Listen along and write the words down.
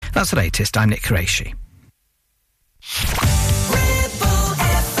That's the latest. I'm Nick Qureshi.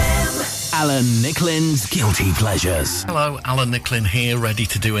 Alan Nicklin's Guilty Pleasures. Hello, Alan Nicklin here, ready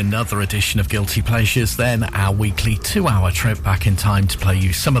to do another edition of Guilty Pleasures, then our weekly 2-hour trip back in time to play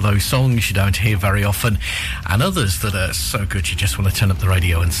you some of those songs you don't hear very often, and others that are so good you just want to turn up the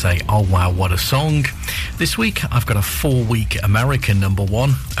radio and say, oh wow, what a song. This week I've got a 4-week American number 1,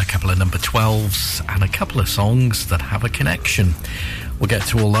 a couple of number 12s, and a couple of songs that have a connection. We'll get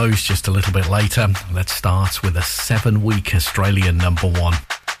to all those just a little bit later. Let's start with a 7-week Australian number 1.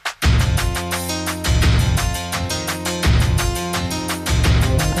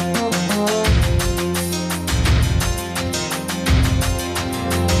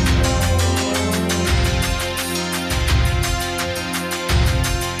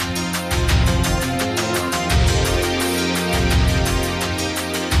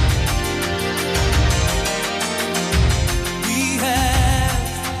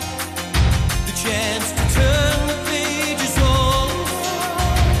 Chance to turn the pages all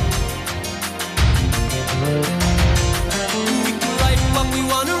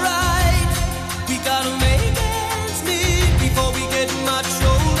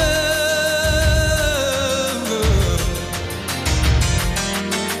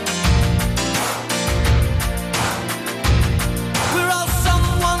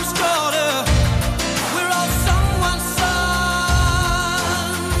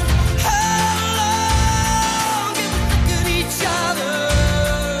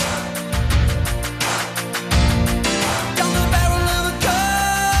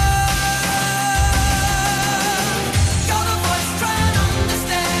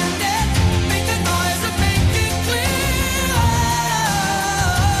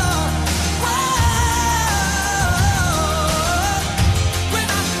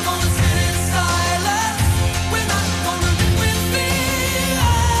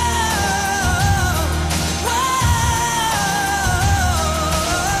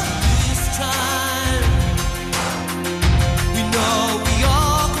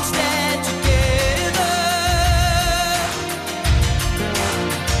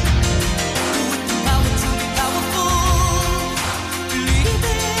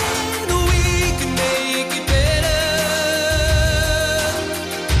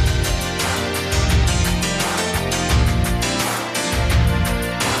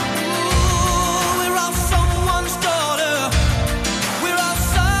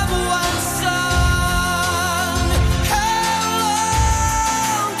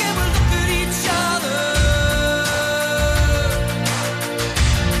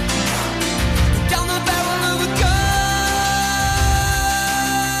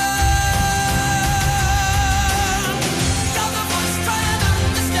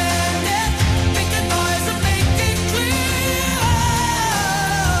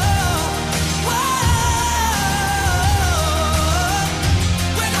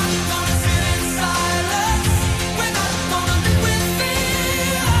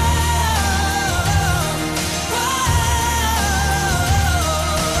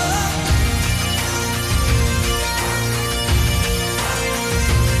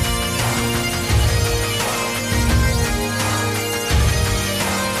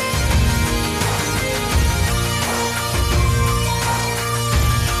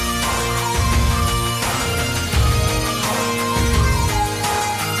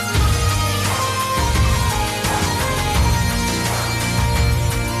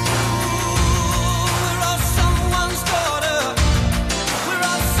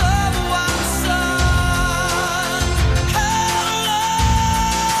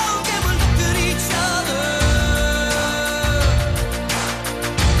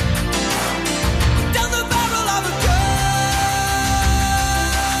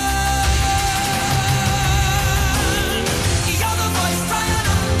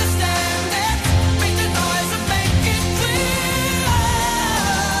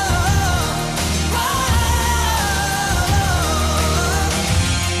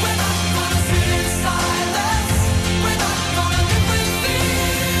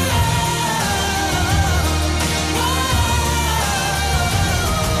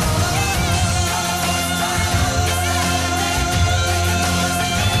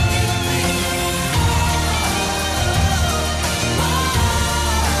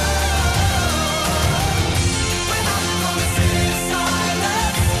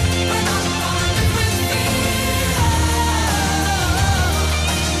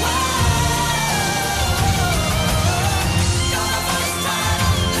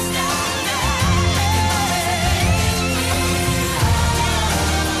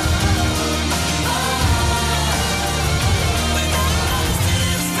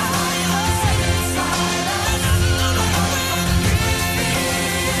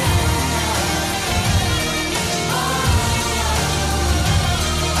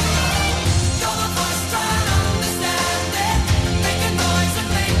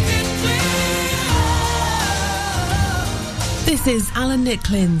This is Alan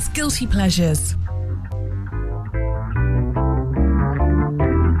Nicklin's Guilty Pleasures.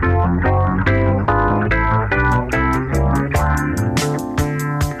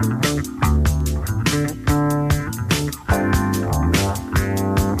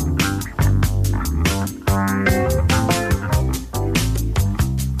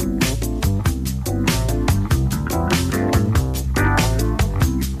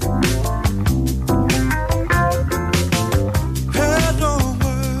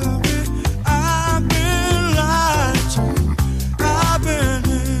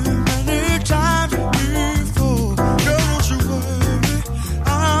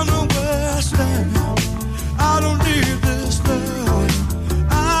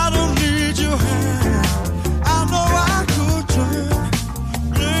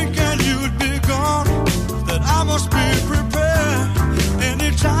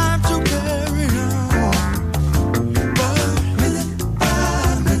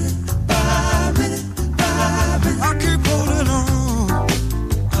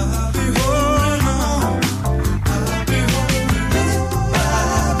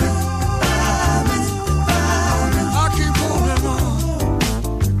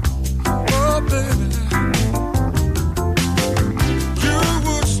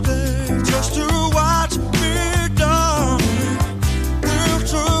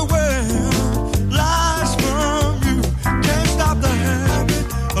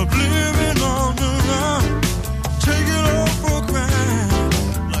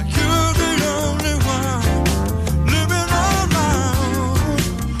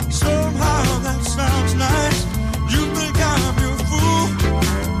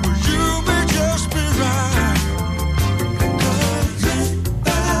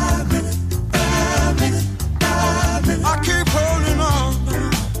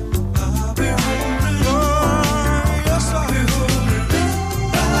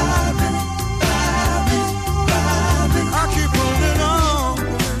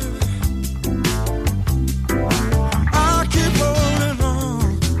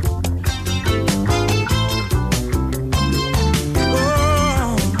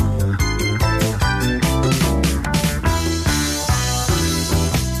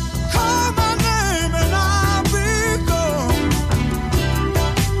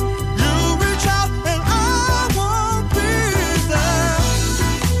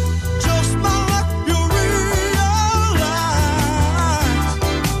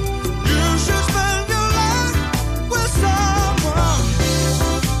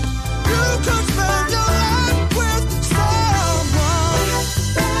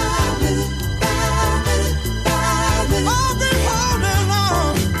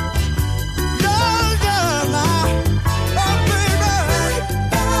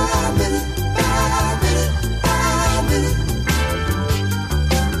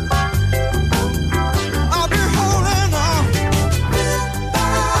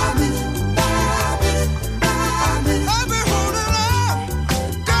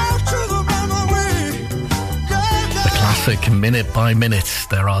 Minute by Minute.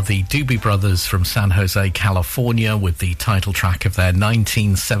 There are the Doobie Brothers from San Jose, California, with the title track of their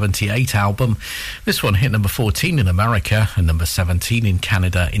 1978 album. This one hit number 14 in America and number 17 in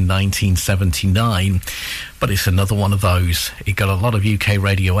Canada in 1979. But it's another one of those. It got a lot of UK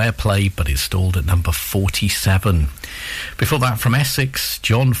radio airplay, but it stalled at number 47. Before that, from Essex,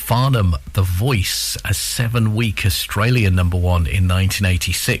 John Farnham, The Voice, a 7-week Australian number one in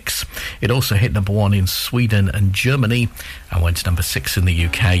 1986. It also hit number one in Sweden and Germany and went to number 6 in the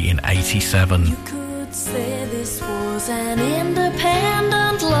UK in 87. You could say this was an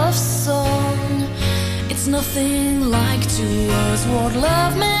independent love song. It's nothing like to us what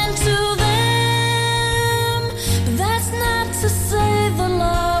love meant to them. But that's not to say the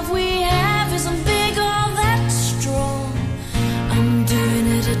love we have isn't big or that strong. I'm doing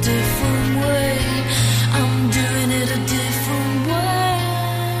it a different way. I'm doing it a different way.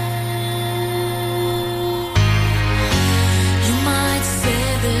 You might say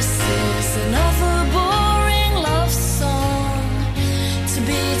this is another boring love song. To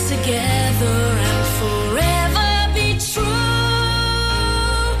be together and forever be true.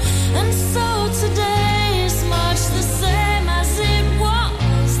 And so today is much the same as it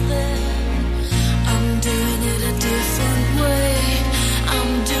was then. I'm doing it a different way.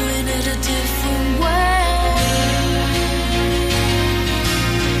 I'm doing it a different way.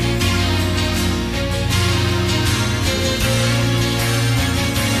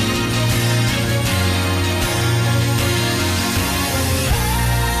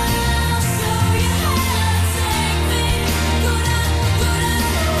 So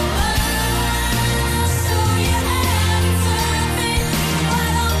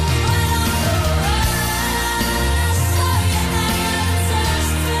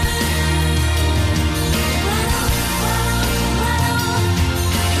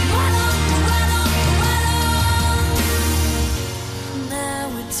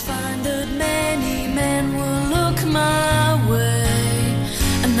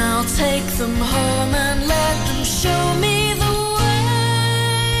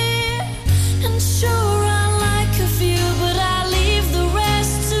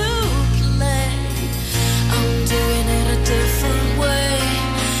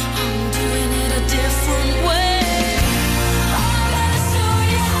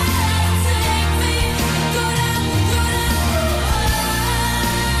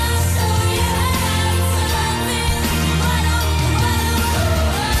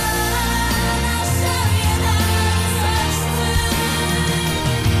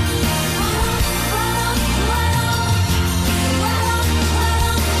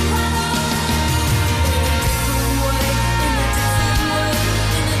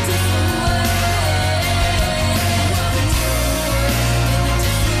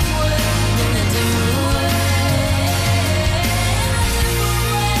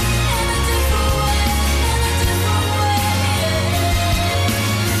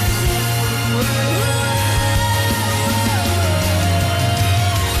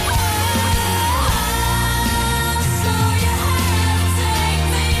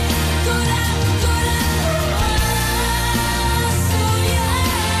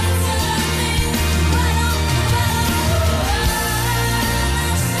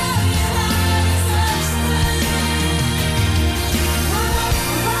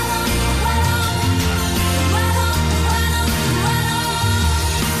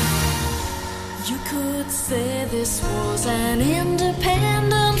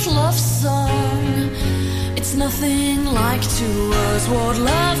back to us what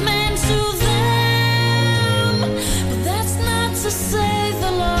love meant to them. But that's not to say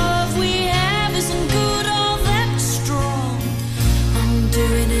the love we have isn't good or that strong. I'm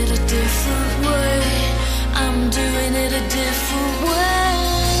doing it a different way. I'm doing it a different way.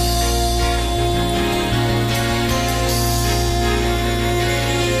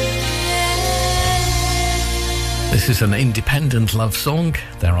 This is an independent love song.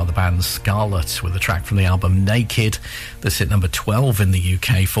 There are the band Scarlet with a track from the album Naked that's hit number 12 in the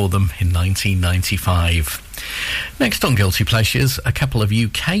UK for them in 1995. Next on Guilty Pleasures, a couple of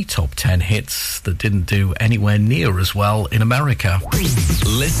UK top 10 hits that didn't do anywhere near as well in America.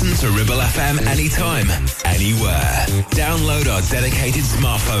 Listen to Ribble FM anytime, anywhere. Download our dedicated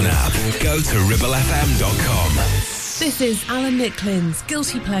smartphone app. Go to ribblefm.com. This is Alan Nicklin's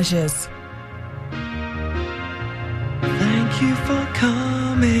Guilty Pleasures. Thank you for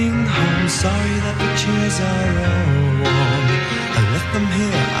coming home. Sorry that the chairs are all warm. I left them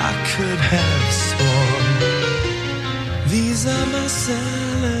here, I could have sworn. These are my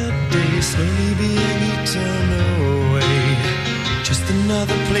salad days, slowly being eaten away. Just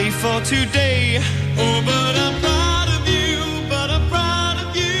another play for today. Oh, but I'm proud of you, but I'm proud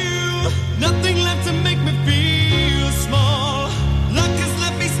of you. Nothing left to make me feel small. Luck has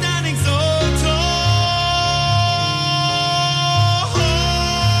left me standing so tall.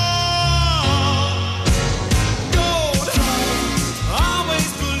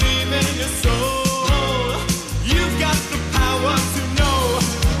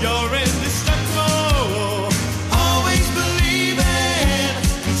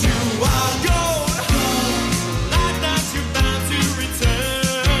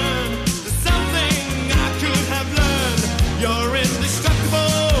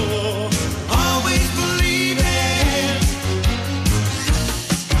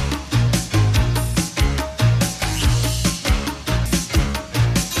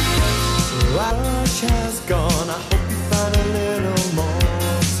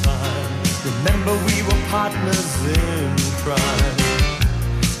 Partners in crime.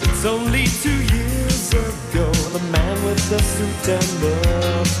 It's only 2 years ago, the man with the suit and the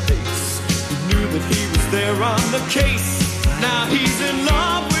face, who knew that he was there on the case. Now he's in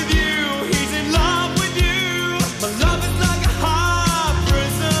love with you, he's in love with you. My love is like a high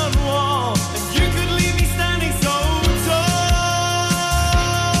prison wall, and you could leave me standing so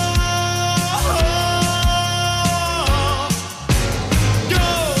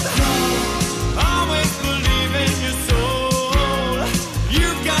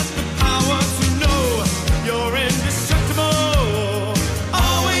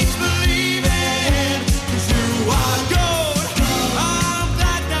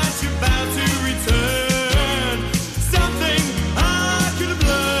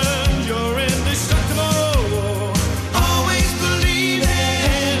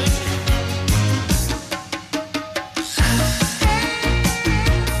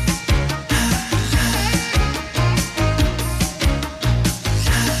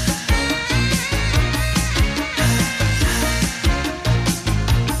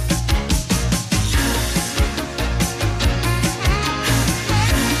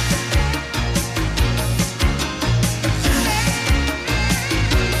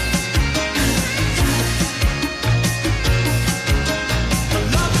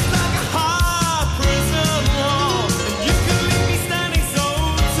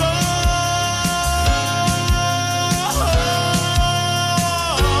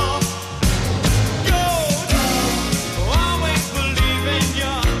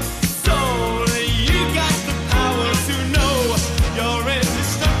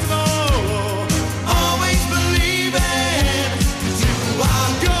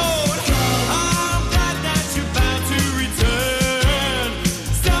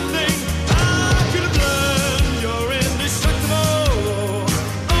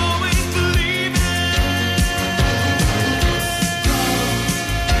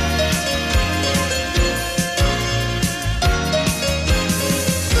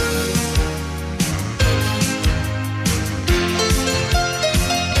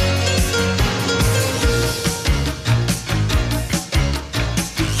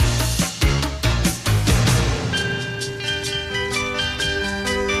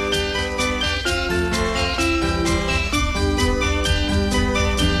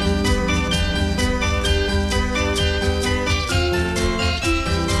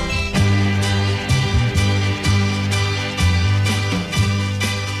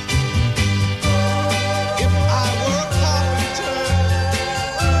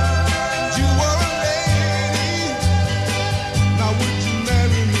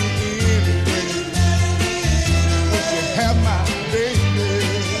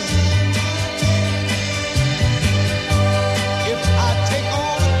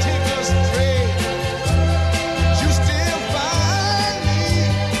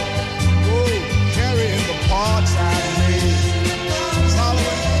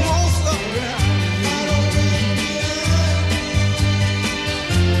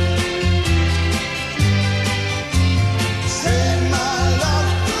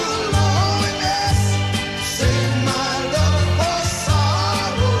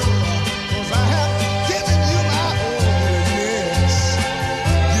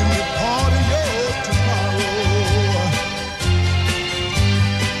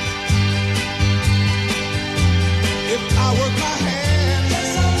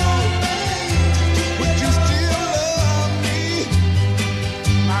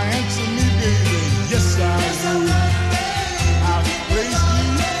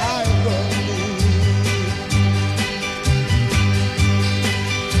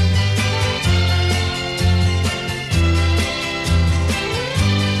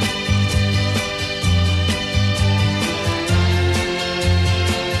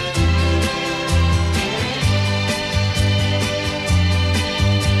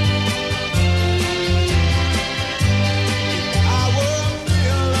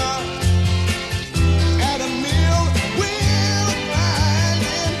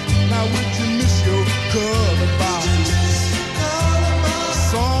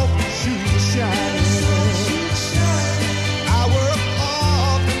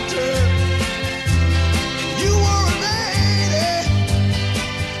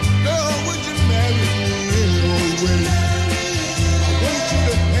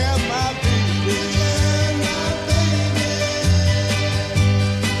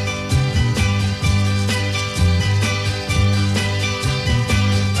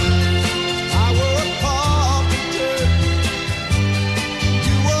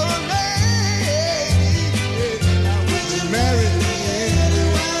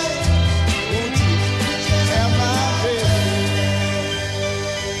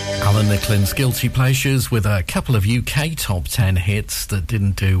Alan Nicklin's Guilty Pleasures with a couple of UK top 10 hits that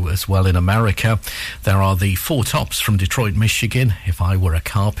didn't do as well in America. There are the Four Tops from Detroit, Michigan, If I Were a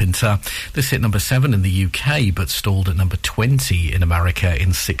Carpenter. This hit number 7 in the UK but stalled at number 20 in America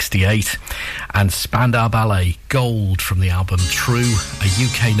in 68. And Spandau Ballet, Gold from the album True, a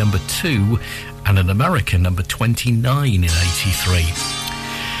UK number 2 and an American number 29 in 83.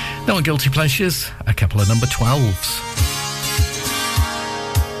 Now on Guilty Pleasures, a couple of number 12s.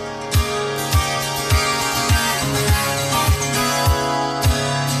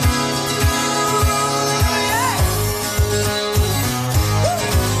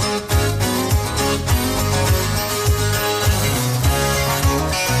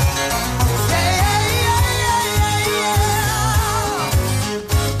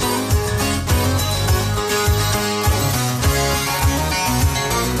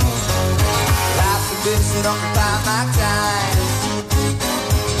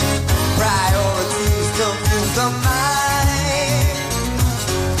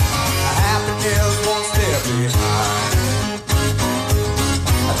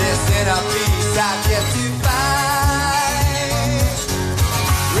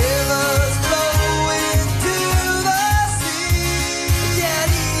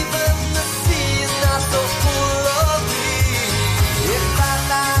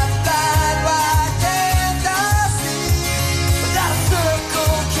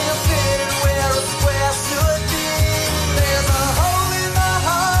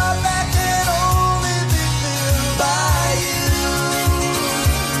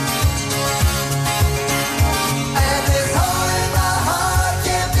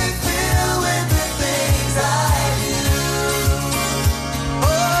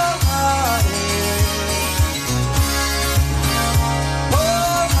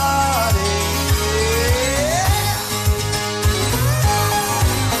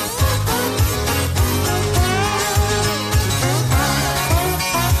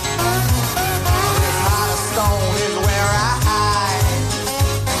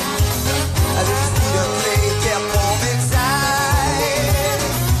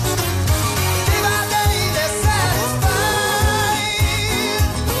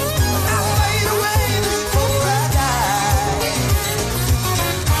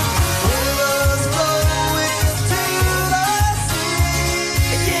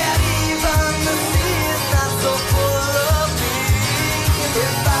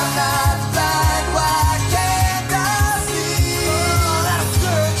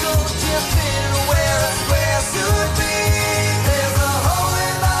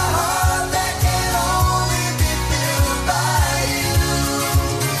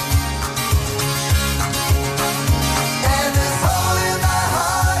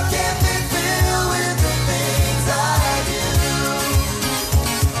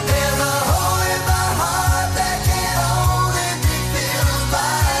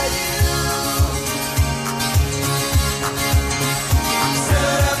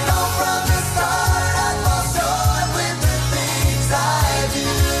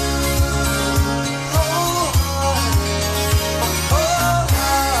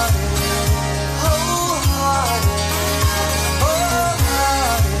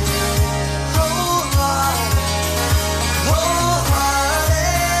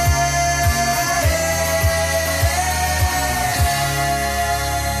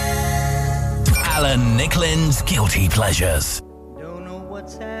 Guilty Pleasures. Don't know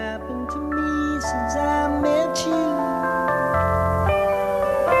what's happened to me since I met you.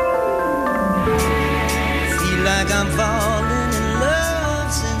 Feel like I'm falling in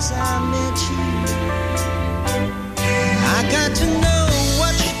love since I met you. I got to know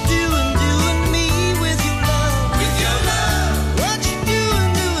what you're doing me with your love. With your love. What you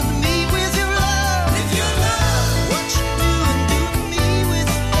doing me with your love. With your love. What you doing me with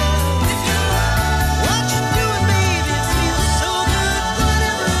your love. With your love. What you doing, baby, it feels so good,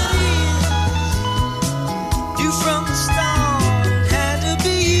 whatever it is. You from the start had to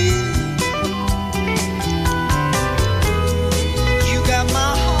be you.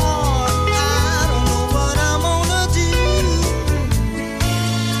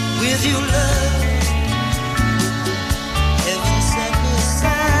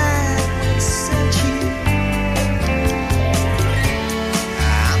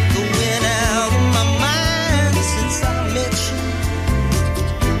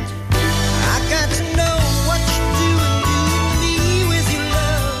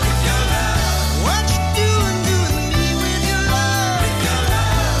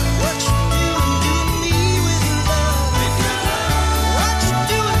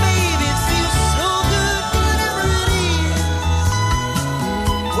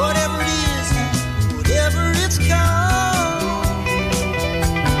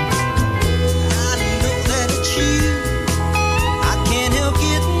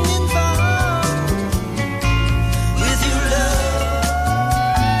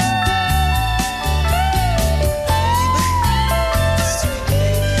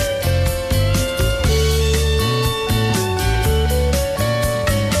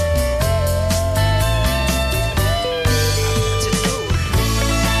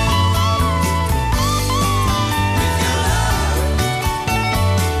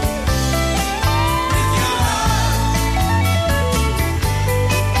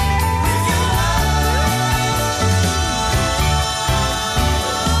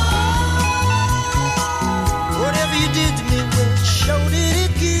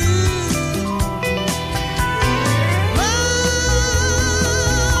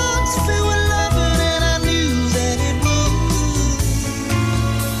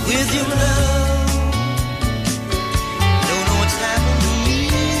 with your love. Don't know what's happened to me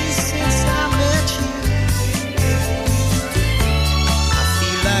since I met you. I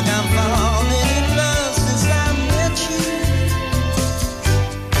feel like I'm falling in love since I met you.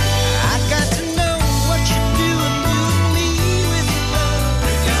 I got to know what you're doing to me with your love.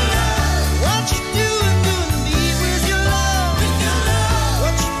 With your love. What you doing to me with your love. With your love.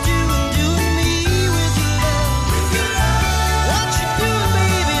 What you doing to me with your love. With your love. What you doing,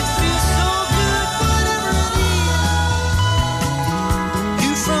 baby? It feels so good, whatever it is.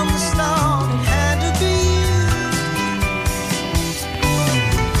 You from the start, it had to be you.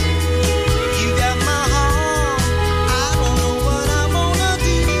 You got my heart. I don't know what I'm gonna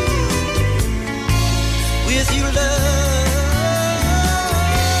do with your love,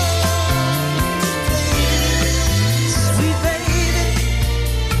 sweet baby.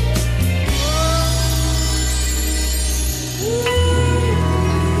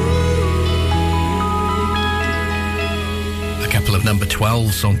 A couple of number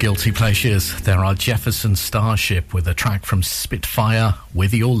 12s on Guilty Pleasures. There are Jefferson Starship with a track from Spitfire,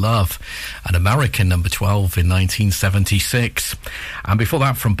 With Your Love, an American number 12 in 1976. And before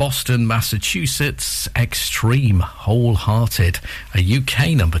that, from Boston, Massachusetts, Extreme, Wholehearted, a UK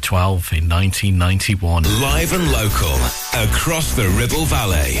number 12 in 1991. Live and local, across the Ribble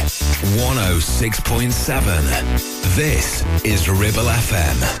Valley, 106.7. This is Ribble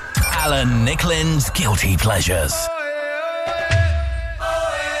FM. Alan Nicklin's Guilty Pleasures.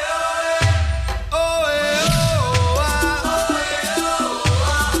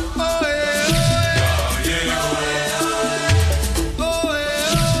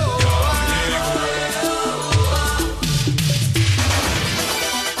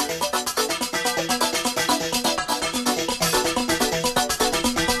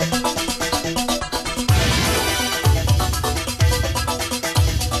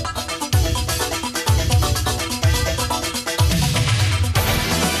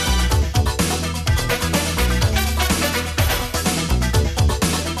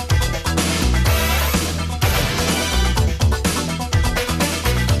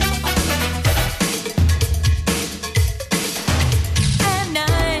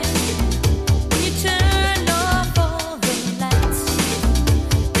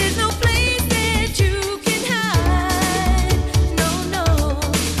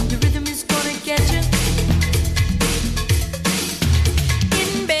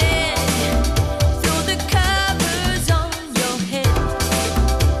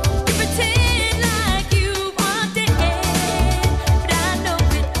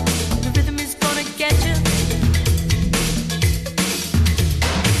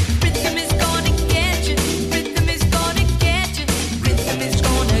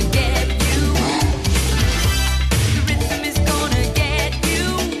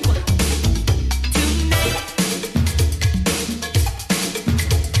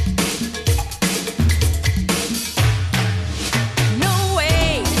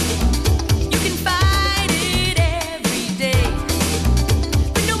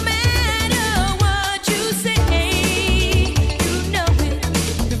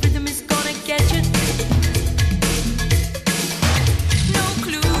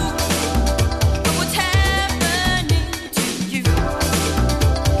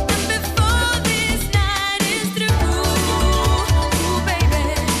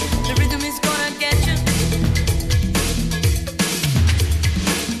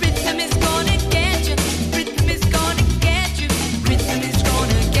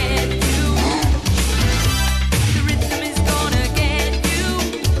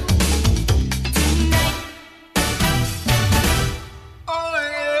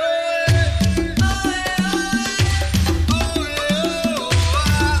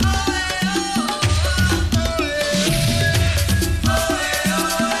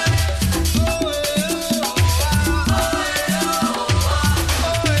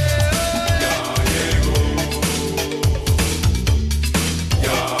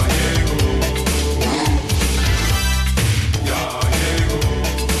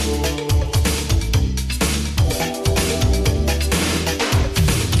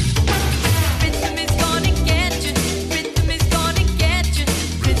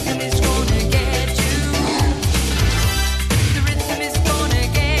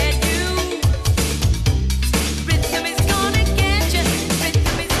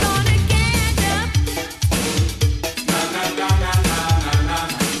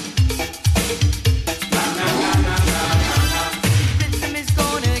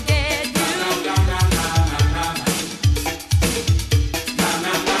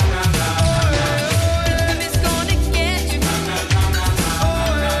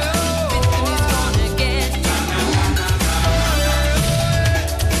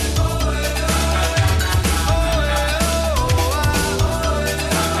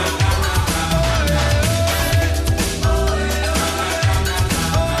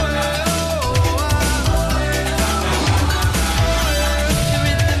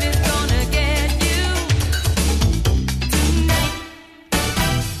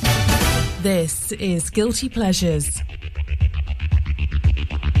 is Guilty Pleasures.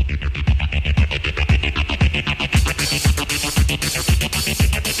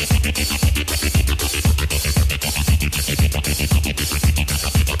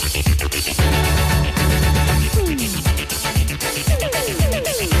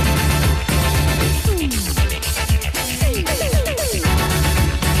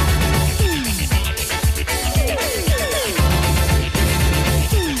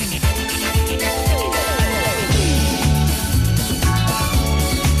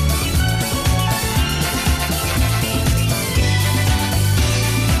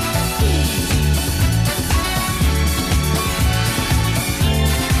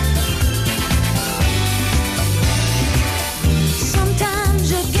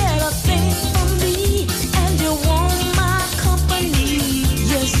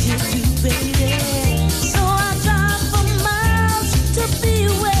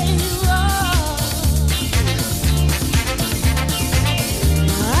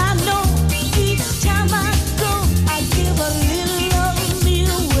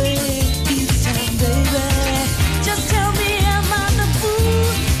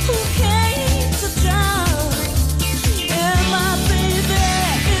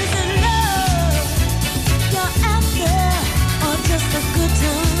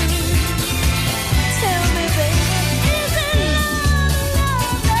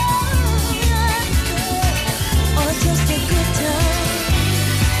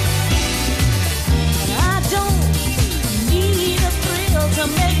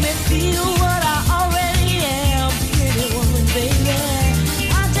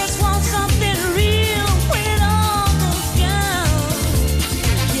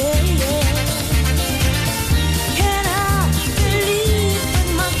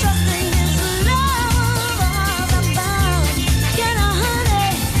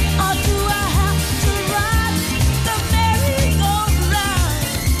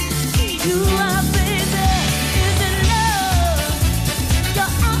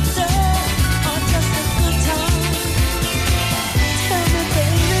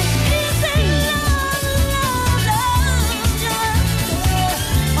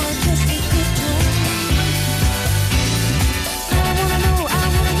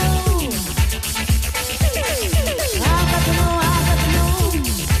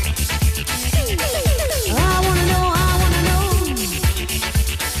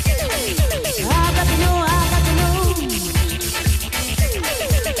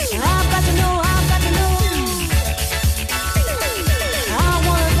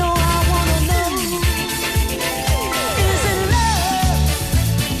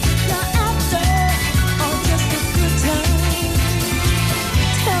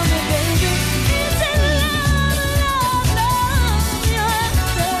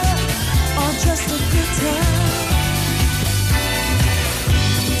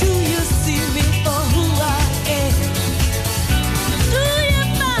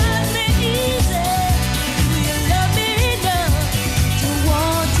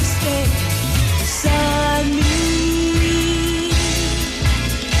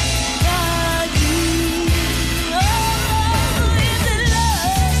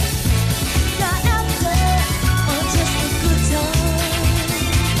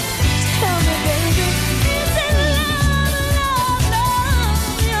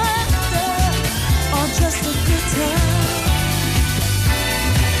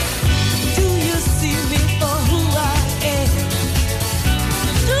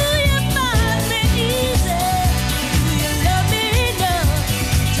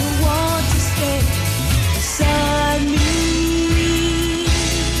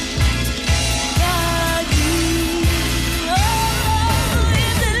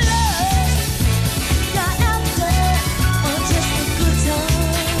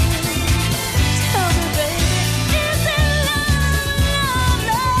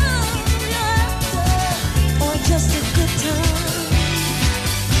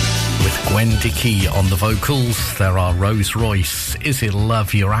 Gwen Dickey on the vocals. There are Rose Royce, Is It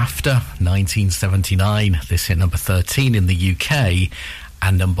Love You're After, 1979. This hit number 13 in the UK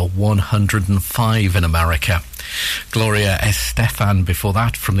and number 105 in America. Gloria Estefan before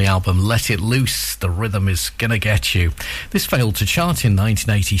that from the album Let It Loose, The Rhythm Is Gonna Get You. This failed to chart in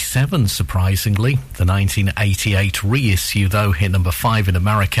 1987, surprisingly. The 1988 reissue, though, hit number 5 in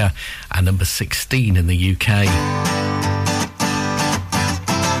America and number 16 in the UK.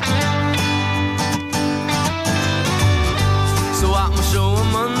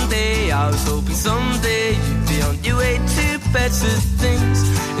 I was hoping someday you'd be on your way to better things.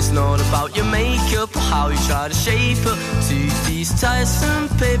 It's not about your makeup or how you try to shape up to these tiresome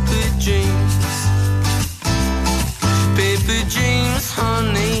paper dreams. Paper dreams,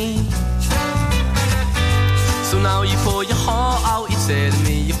 honey. So now you pour your heart out, you're telling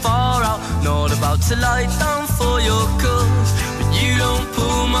me you're far out, not about to lie down for your cause. But you don't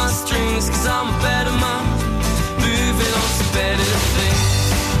pull my strings, cause I'm a better man, moving on to better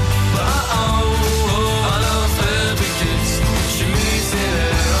things. But I love her because she moves in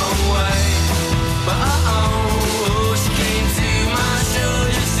her own way. But she came to my show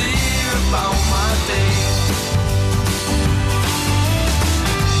just to hear about my day.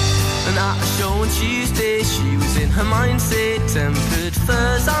 And at a show on Tuesday, she was in her mindset, tempered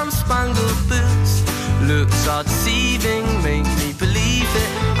furs and spangled boots. Looks are deceiving, make me believe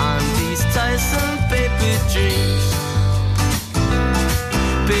it, and these tiresome paper dreams.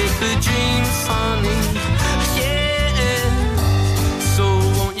 Paper dreams, honey, yeah. So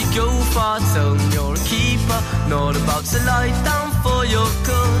won't you go far, tell them you're a keeper, not about to lie down for your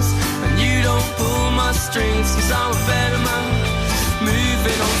cause. And you don't pull my strings, cause I'm a better man,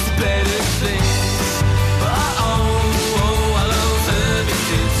 moving on to better things. But I love her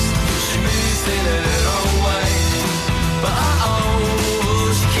because she moves in her own way. But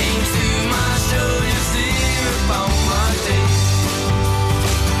she came to my show just to hear about my day.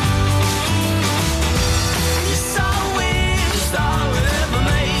 Yes, I wish I would ever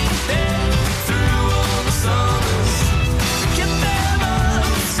make it through all the summers. Get them up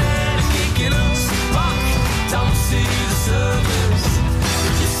instead of kicking us back down to the surface.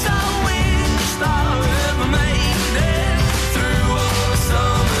 Yes, I wish I would ever make it through all the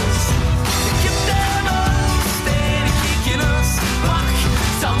summers. Get them up instead of kicking us back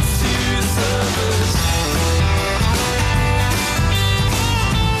down to the surface.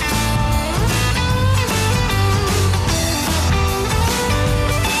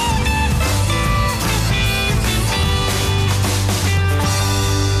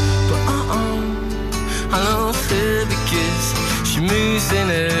 I love her because she moves in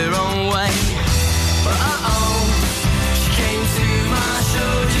her own way. But she came to my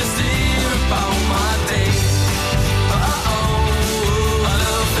show just to hear about my day. But I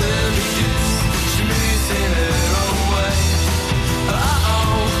love her because she moves in her own way.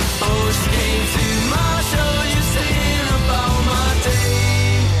 She came to my show just to hear about my day.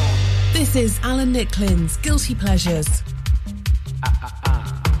 This is Alan Nicklin's Guilty Pleasures.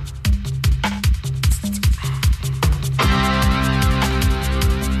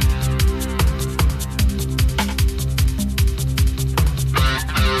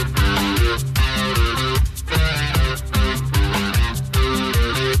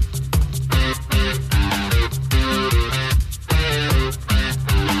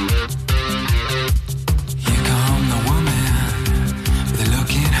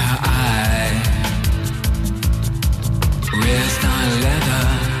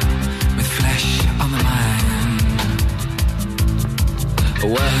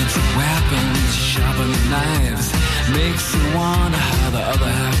 Words and weapons, sharpened knives, makes you wonder how the other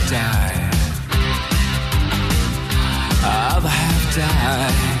half died. Other half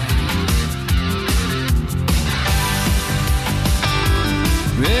died.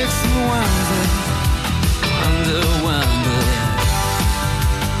 Makes you wonder.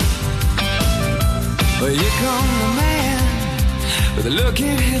 Well, here come the man with a look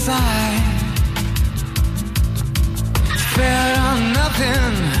in his eye. Fed on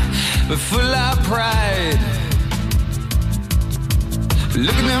nothing but full of pride.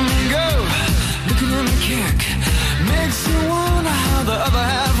 Look at him go, look at him kick. Makes you wonder how the other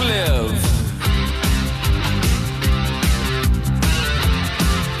half live.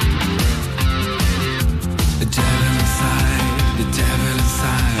 The devil inside, the devil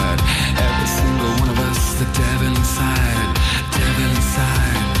inside. Every single one of us, the devil inside. Devil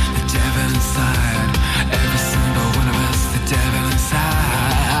inside, the devil inside. Every single one of us, the devil inside.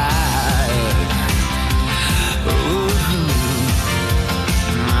 Ooh.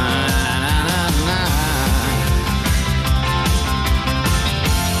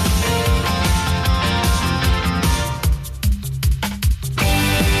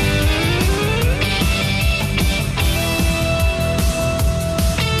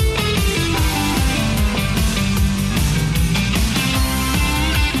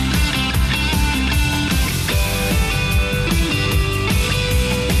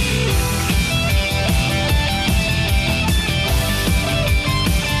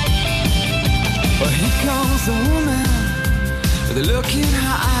 A woman with a look in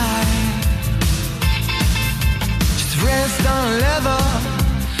her eye. She's raised on leather,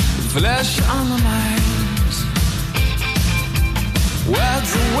 with flesh on the mind.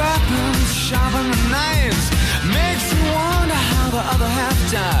 Words and weapons, sharpen the knives. Makes you wonder how the other half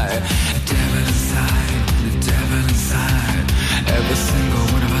died. The devil inside, the devil inside. Every single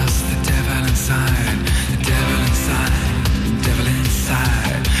one of us, the devil inside. The devil inside, the devil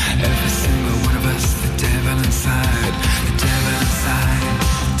inside. Every single one of us, the devil inside. The devil inside,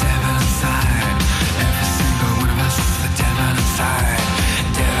 the devil inside. Every single one of us, the devil inside.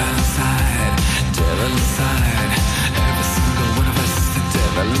 Devil inside, devil inside. Every single one of us, the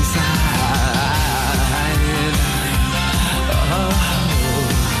devil inside.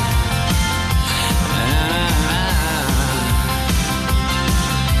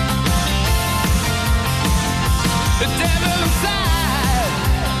 The devil inside.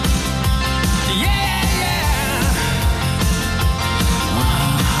 Yeah, yeah.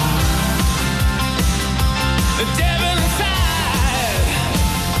 The devil inside.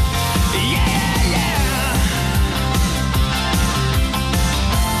 Yeah, yeah.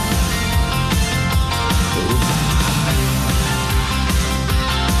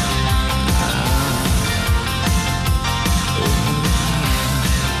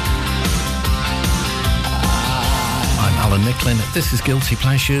 Alan Nicklin. This is Guilty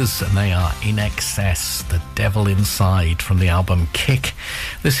Pleasures, and they are In Excess, The Devil Inside, from the album Kick.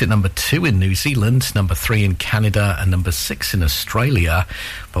 This hit number 2 in New Zealand, number 3 in Canada, and number 6 in Australia,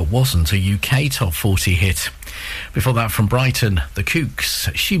 but wasn't a UK top 40 hit. Before that, from Brighton, The Kooks,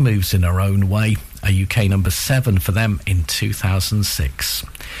 She Moves in Her Own Way, a UK number 7 for them in 2006.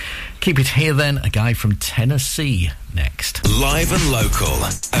 Keep it here then, a guy from Tennessee next. Live and local,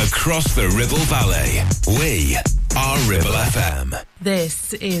 across the Ribble Valley, we are Ribble FM.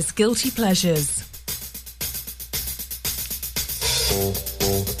 This is Guilty Pleasures.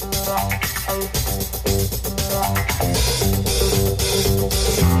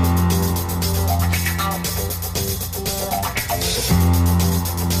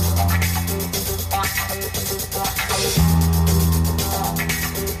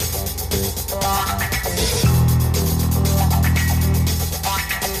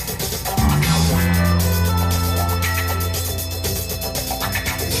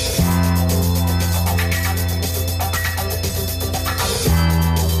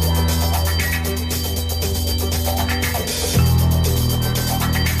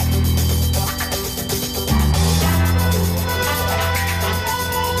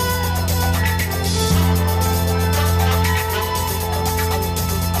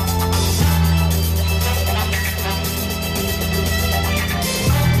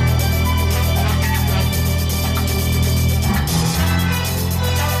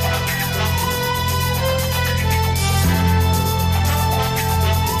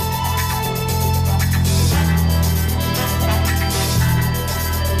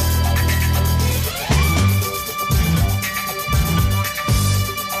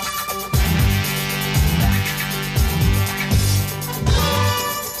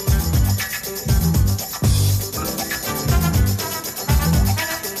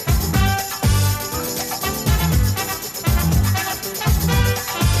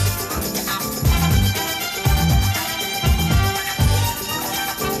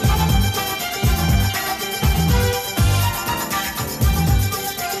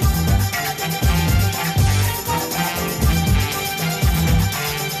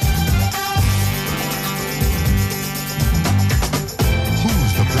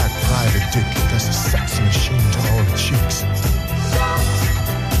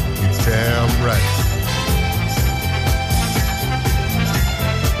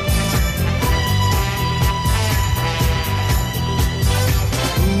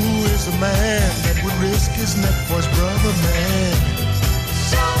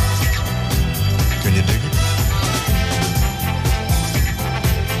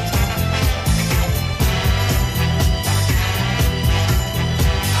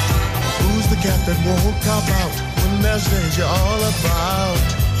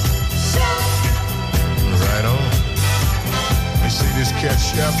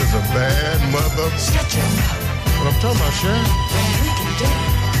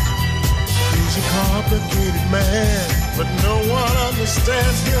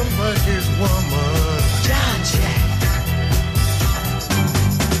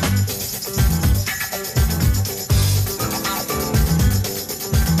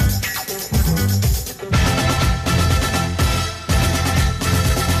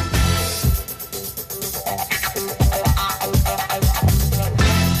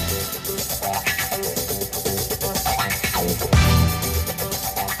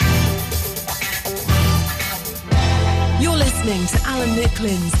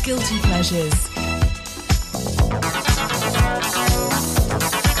 Guilty Pleasures.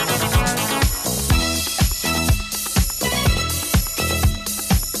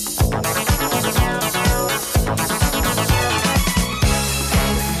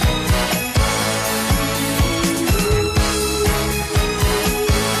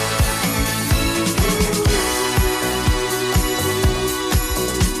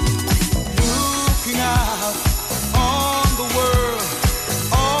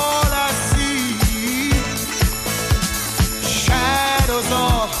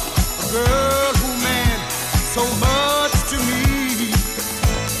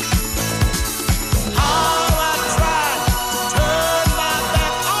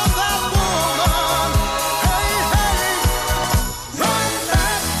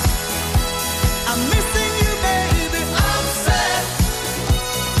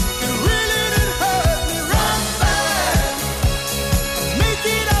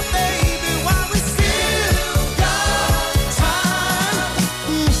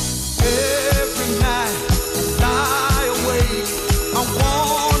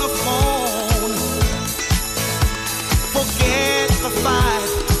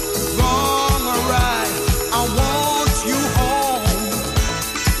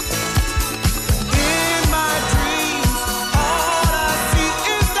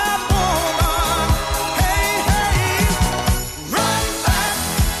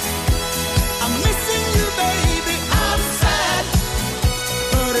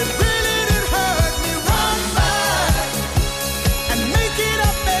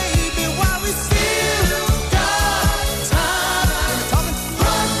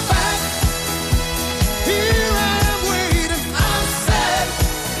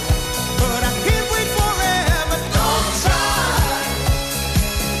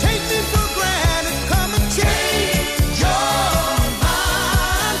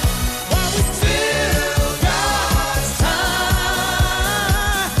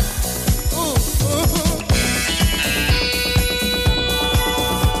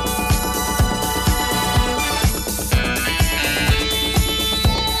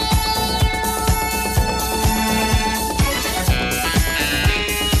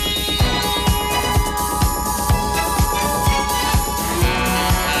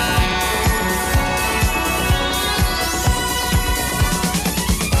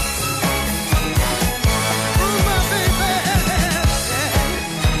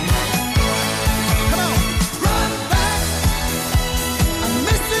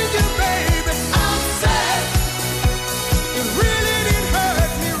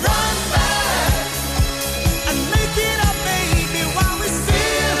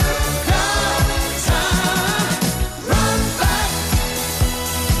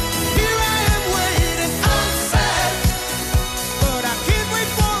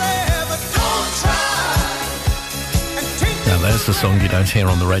 Here's the song you don't hear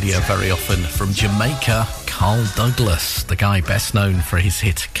on the radio very often from Jamaica, Carl Douglas, the guy best known for his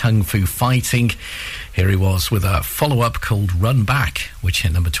hit Kung Fu Fighting. Here he was with a follow-up called Run Back, which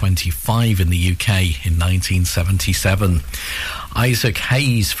hit number 25 in the UK in 1977. Isaac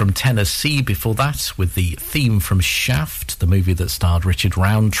Hayes from Tennessee before that with the theme from Shaft, the movie that starred Richard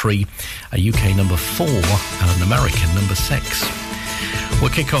Roundtree, a UK number 4 and an American number 6.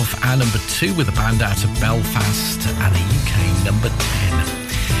 We'll kick off our number 2 with a band out of Belfast and a UK number 10.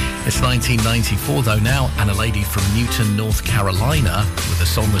 It's 1994 though now, and a lady from Newton, North Carolina with a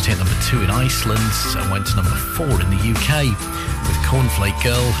song that hit number 2 in Iceland and went to number 4 in the UK. With Cornflake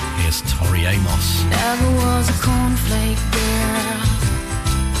Girl, here's Tori Amos. Never was a cornflake girl.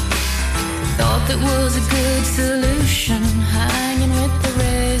 Thought that was a good solution, hanging with the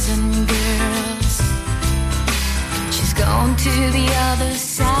raisin girls. She's gone to the other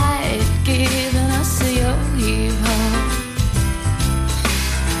side, giving us a yo-yo.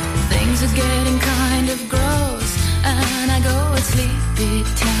 Things are getting kind of gross, and I go at sleepy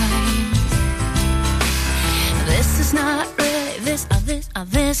time. This is not really,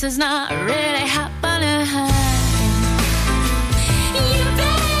 this is not really happening. You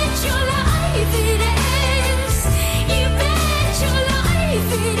bet your life it is. You bet your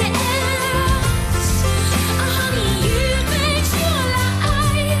life it is. Honey, you bet your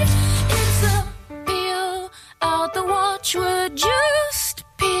life it's a peel out the watchword. Just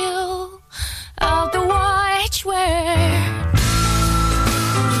peel out the watchword.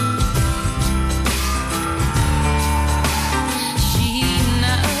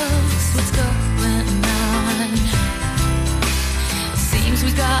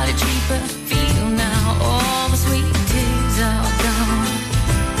 Got a cheaper feel now. All the sweet teas are gone.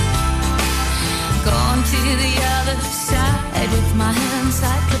 Gone to the other side with my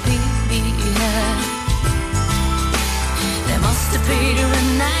encyclopedia. They must have paid her a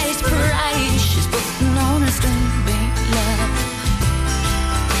nice price. She's putting on a string big love.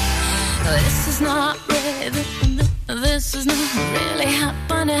 This is not really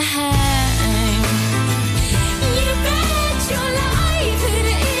happening. You bet your life it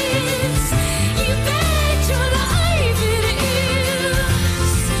is. You bet your life it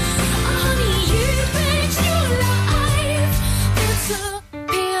is. Honey, you bet your life it's a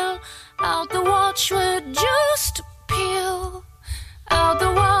peel out the watchword. Just peel out the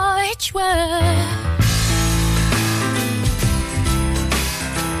watchword.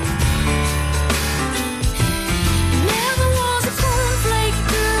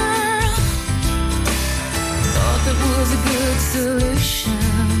 Was a good solution.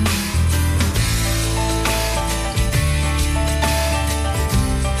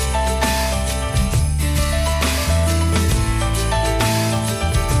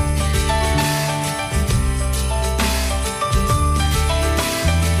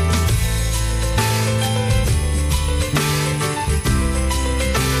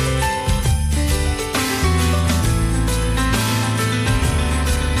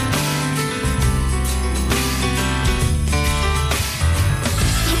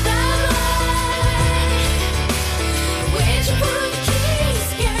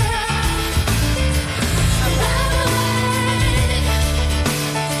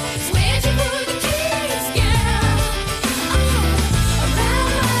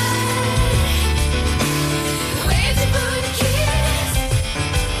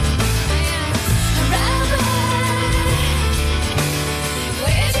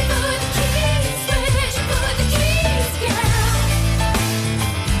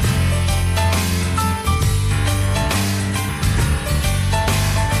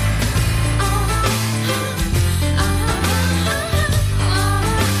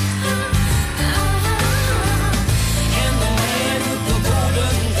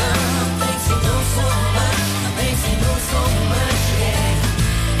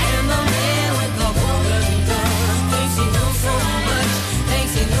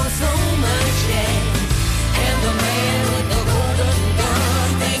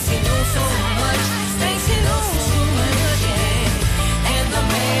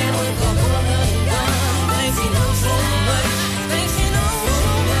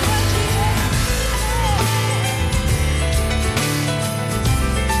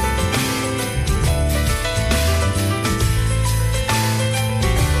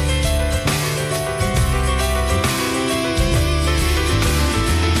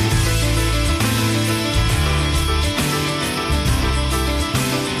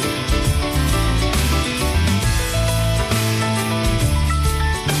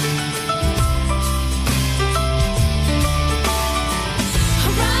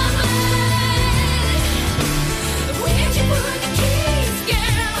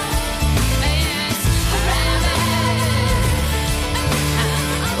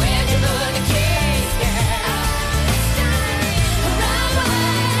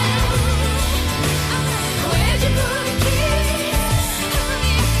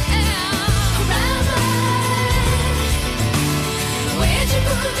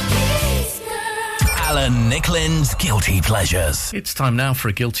 Nicklin's Guilty Pleasures. It's time now for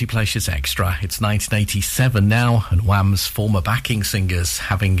a Guilty Pleasures Extra. It's 1987 now, and Wham's former backing singers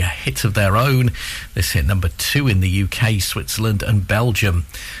having a hit of their own. This hit number 2 in the UK, Switzerland and Belgium.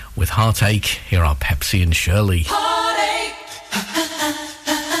 With Heartache, here are Pepsi and Shirley. Heartache.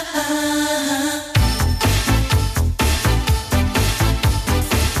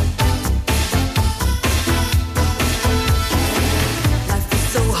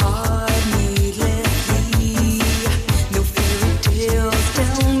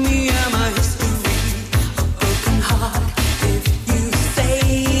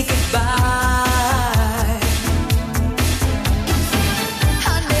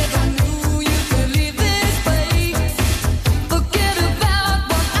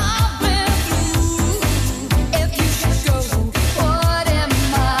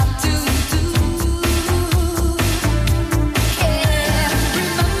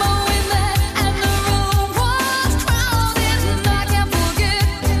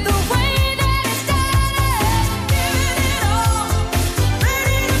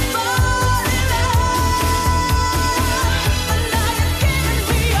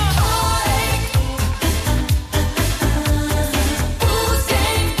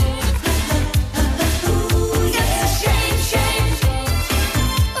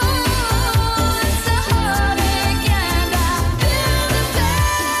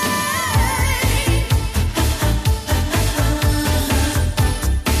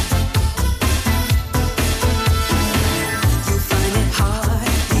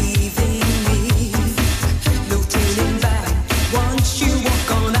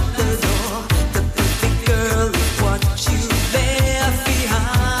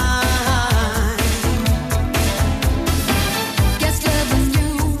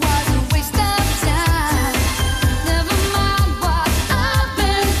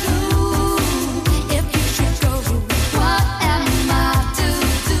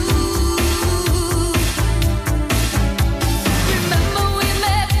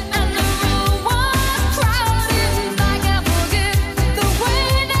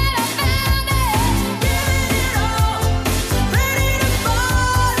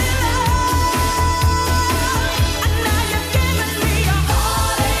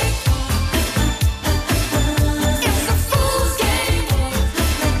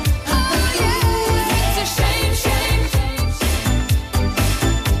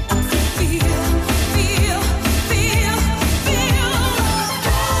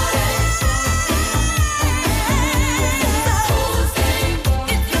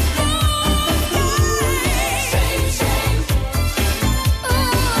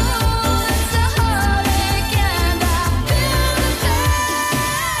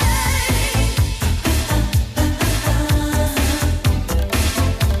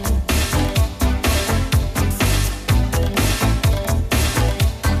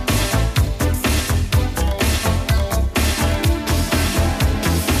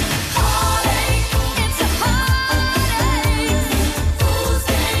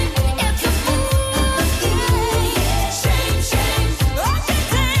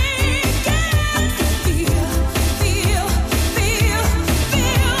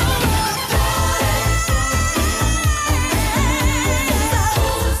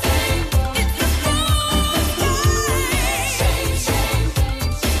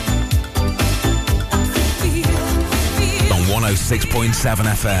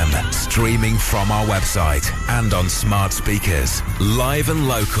 FM, streaming from our website and on smart speakers, live and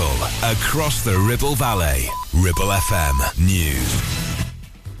local, across the Ribble Valley. Ribble FM News.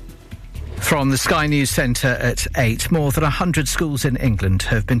 From the Sky News Centre at 8, more than 100 schools in England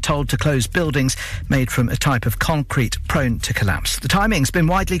have been told to close buildings made from a type of concrete prone to collapse. The timing's been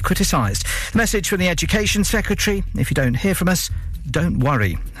widely criticised. The message from the Education Secretary: if you don't hear from us, don't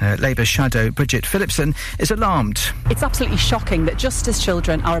worry. Labour shadow Bridget Phillipson is alarmed. It's absolutely shocking that just as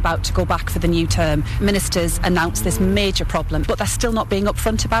children are about to go back for the new term, ministers announce this major problem, but they're still not being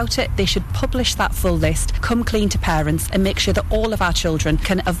upfront about it. They should publish that full list, come clean to parents, and make sure that all of our children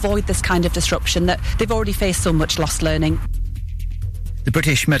can avoid this kind of disruption, that they've already faced so much lost learning. The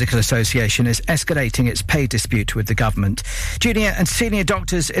British Medical Association is escalating its pay dispute with the government. Junior and senior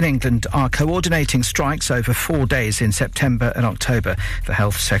doctors in England are coordinating strikes over 4 days in September and October. The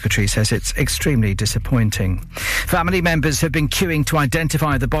Health Secretary says it's extremely disappointing. Family members have been queuing to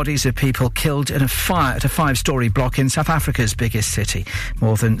identify the bodies of people killed in a fire at a 5-storey block in South Africa's biggest city.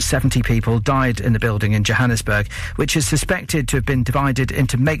 More than 70 people died in the building in Johannesburg, which is suspected to have been divided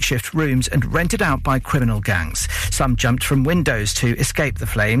into makeshift rooms and rented out by criminal gangs. Some jumped from windows to escape the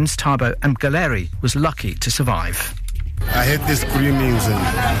flames. Thabo Mgaleri was lucky to survive. I heard the screamings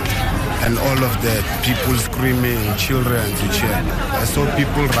and all of that, people screaming, children to cheer. I saw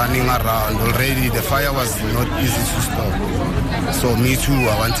people running around. Already the fire was not easy to stop. So me too,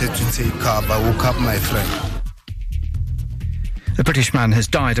 I wanted to take cover. I woke up my friend. A British man has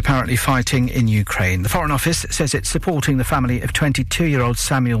died apparently fighting in Ukraine. The Foreign Office says it's supporting the family of 22-year-old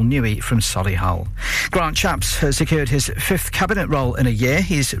Samuel Newey from Solihull. Grant Shapps has secured his 5th cabinet role in a year.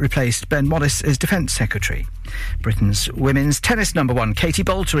 He's replaced Ben Wallace as Defence Secretary. Britain's women's tennis number one, Katie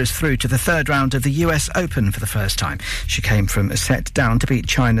Boulter, is through to the 3rd round of the US Open for the first time. She came from a set down to beat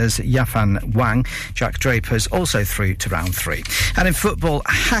China's Yafan Wang. Jack Draper's also through to round 3. And in football,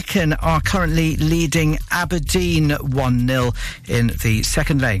 Häcken are currently leading Aberdeen 1-0 in the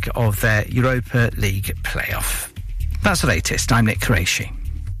second leg of their Europa League playoff. That's the latest. I'm Nick Qureshi.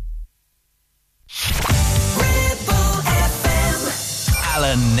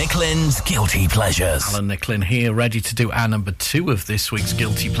 Alan Nicklin's Guilty Pleasures. Alan Nicklin here, ready to do our number 2 of this week's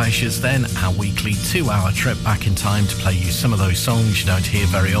Guilty Pleasures, then our weekly 2-hour trip back in time to play you some of those songs you don't hear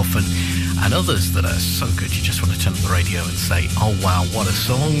very often, and others that are so good you just want to turn up the radio and say, oh wow, what a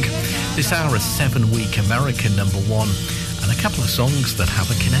song. This hour is 7-week American number 1, and a couple of songs that have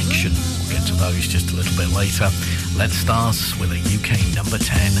a connection. We'll get to those just a little bit later. Let's start with a UK number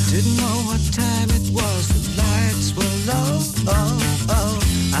 10. Didn't know what time it was, the lights were low, oh, oh.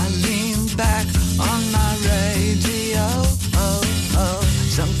 I leaned back on my radio, oh, oh.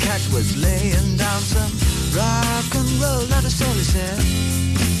 Some cat was laying down some rock and roll, let us all said.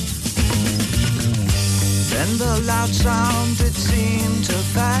 Then the loud sound, it seemed to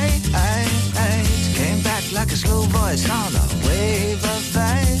fade. Came back like a slow voice on a wave of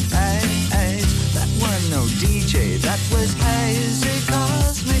fate. That weren't no DJ, that was hazy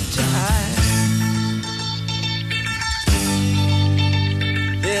cosmic jive.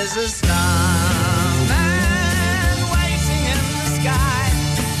 There's a starman waiting in the sky.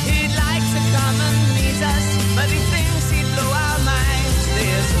 He'd like to come and meet us, but he thinks he'd blow our minds.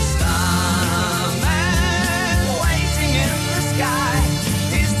 There's a starman waiting in the sky.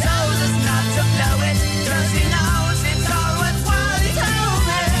 He's told us not to blow it, 'cause he knows it's all worthwhile. He told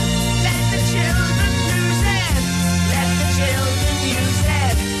me, let the children use it, let the children use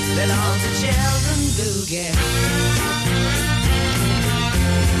it, let all the children boogie.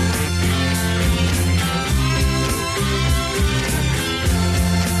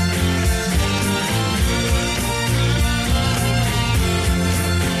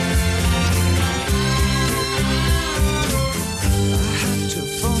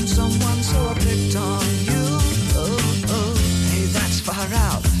 So I picked on you, oh, oh. Hey, that's far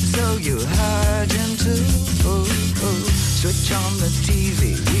out, so you heard him too, oh, oh. Switch on the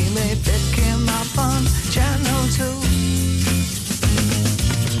TV, we may pick him up on channel 2.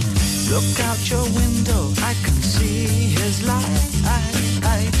 Look out your window, I can see his light.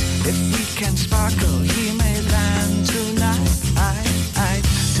 If we can sparkle, he may land tonight.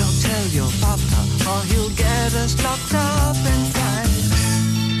 Don't tell your papa, or he'll get us locked up inside.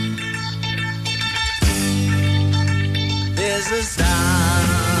 There's a starman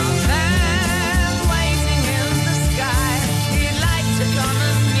waiting in the sky. He'd like to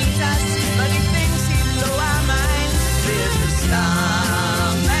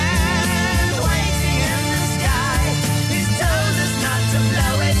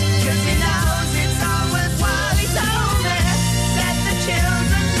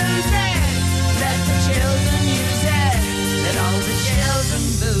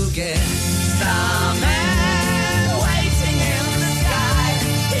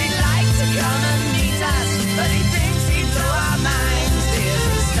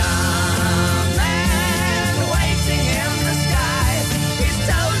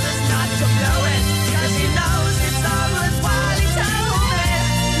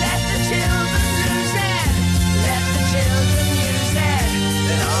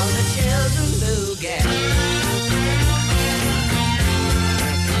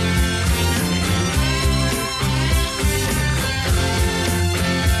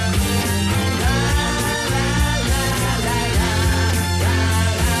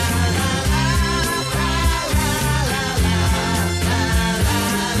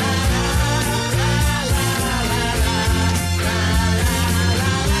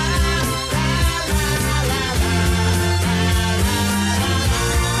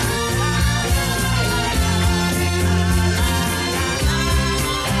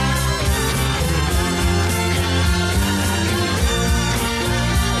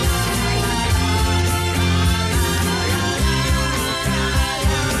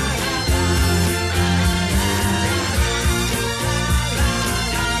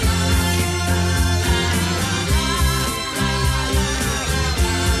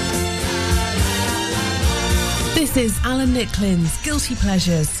is Alan Nicklin's Guilty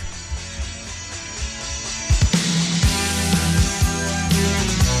Pleasures.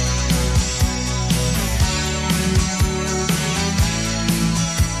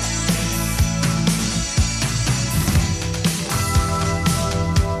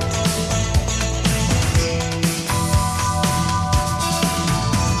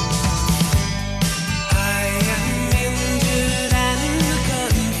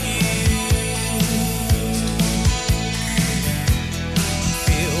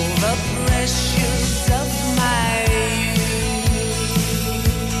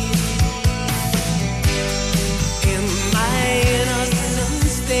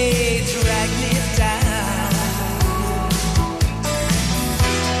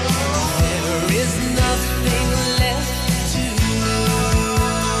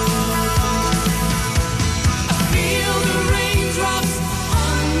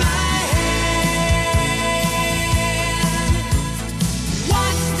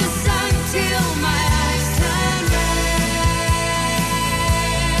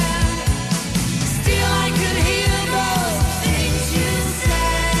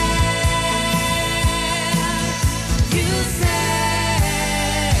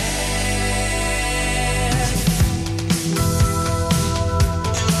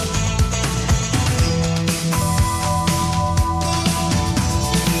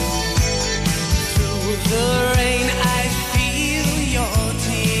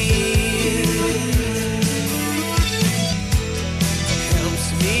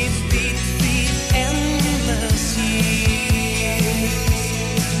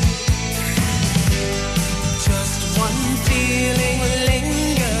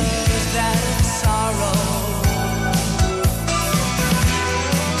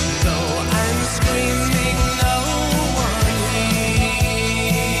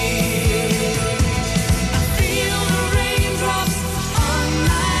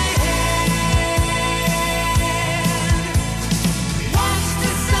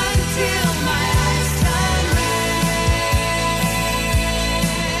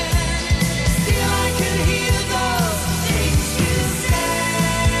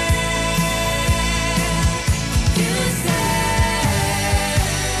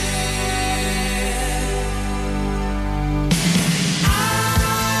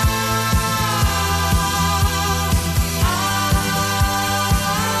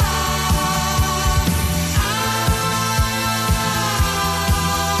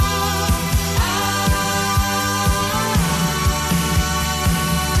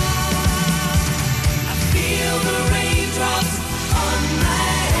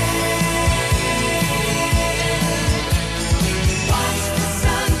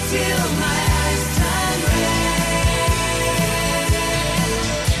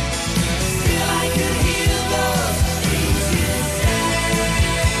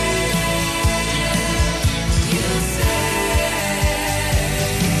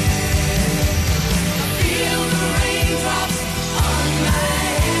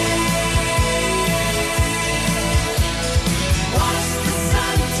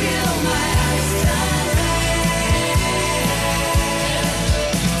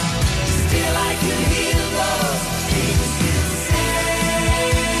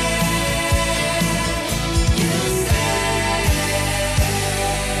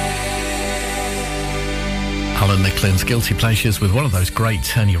 Alan Nicklin's Guilty Pleasures with one of those great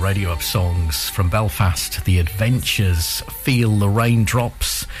Turn Your Radio Up songs from Belfast, The Adventures, Feel the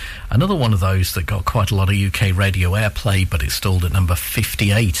Raindrops. Another one of those that got quite a lot of UK radio airplay, but it stalled at number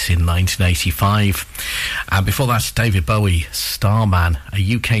 58 in 1985. And before that, David Bowie, Starman,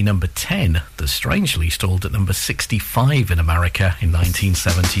 a UK number 10 that strangely stalled at number 65 in America in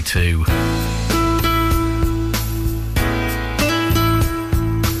 1972.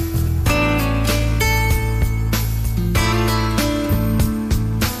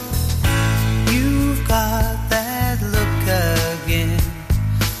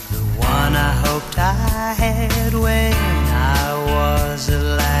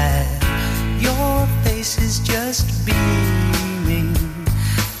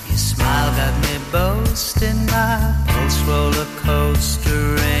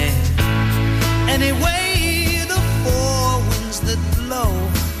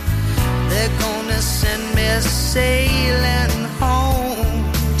 Sailing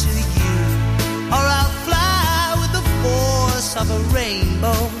home to you, or I'll fly with the force of a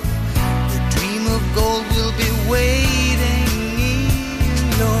rainbow. The dream of gold will be waiting in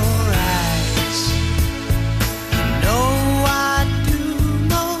your eyes. You know I'd do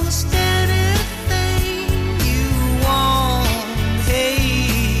most anything you want. Hey,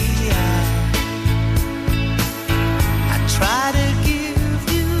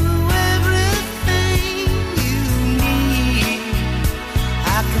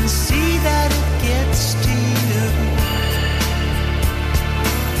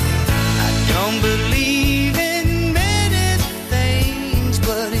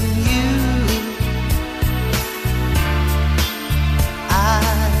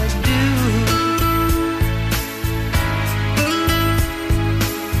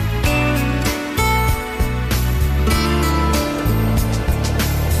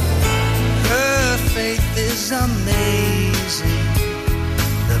 is amazing.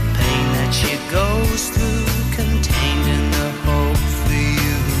 The pain that she goes through, contained in the hope for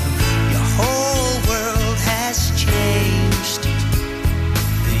you. Your whole world has changed.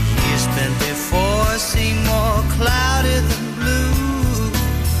 The years spent before seem more clouded than blue.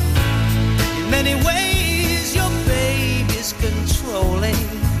 In many ways your baby's controlling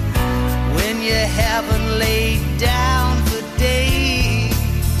when you haven't laid down for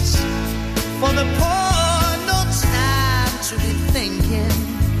days. For the poor, no time to be thinking.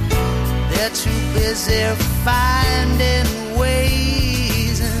 They're too busy finding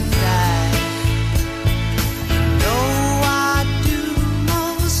ways, and I know I'd do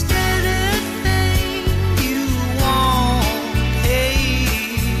most anything you want.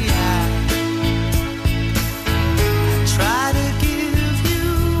 Hey, I try to give you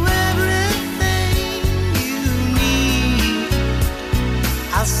everything you need.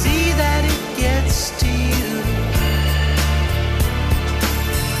 I'll see that it gets to you.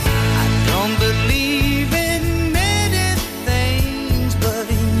 I don't believe in many things, but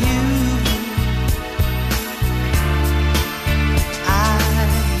in you I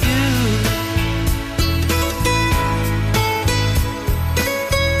do.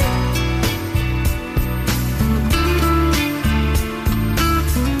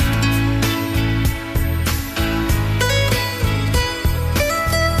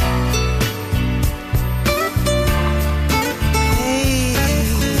 Hey,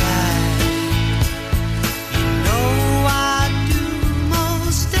 you know I'd do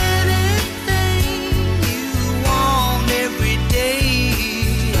most anything you want every day.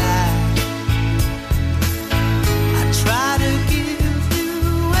 I try to give you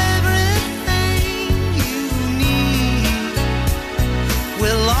everything you need.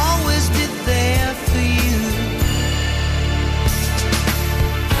 We'll always be there for you.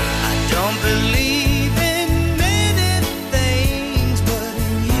 I don't believe in many things, but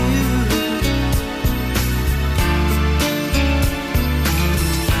in you.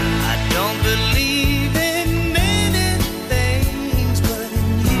 I don't believe in many things, but in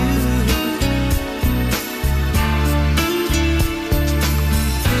you.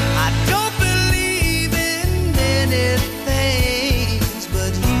 I don't believe in many things,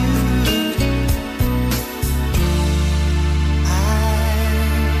 but you.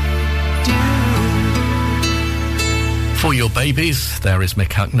 For your babies, there is Mick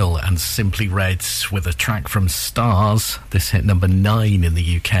Hucknall and Simply Red with a track from Stars. This hit number 9 in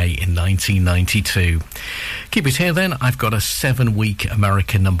the UK in 1992. Keep it here then. I've got a 7-week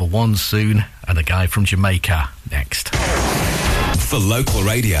American number 1 soon, and a guy from Jamaica next. For local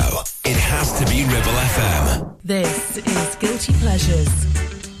radio, it has to be Ribble FM. This is Guilty Pleasures.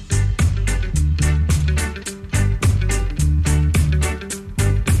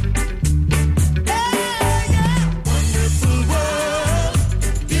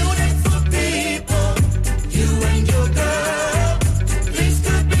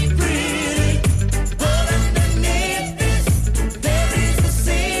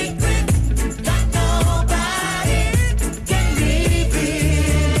 Nobody can reveal.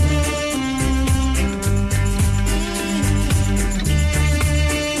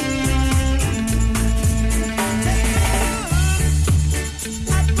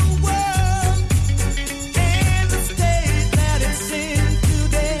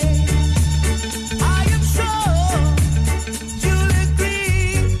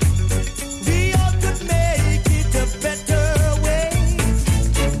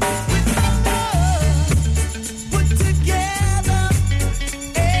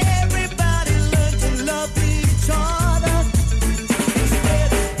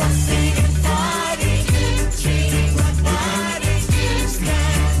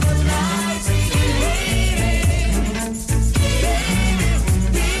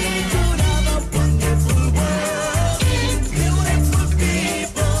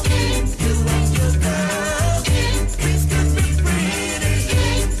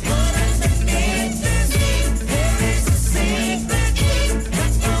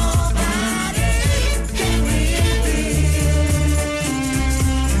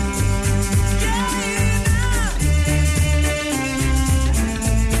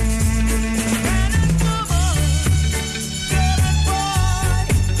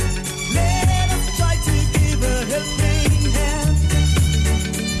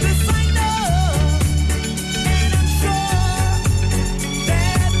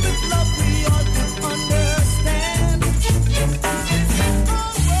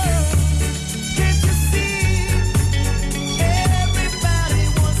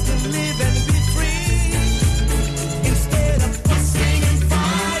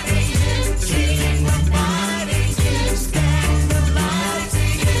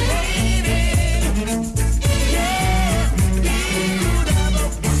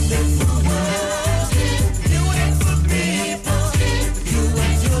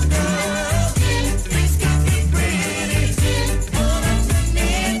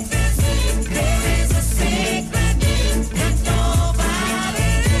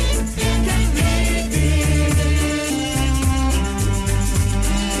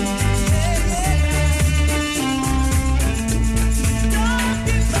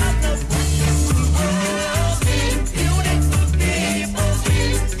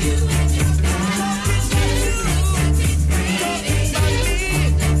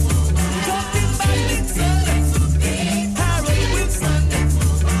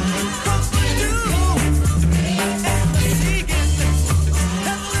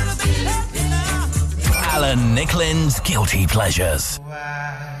 Guilty Pleasures.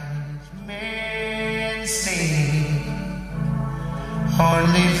 Men say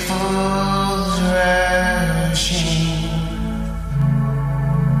only fools rushing,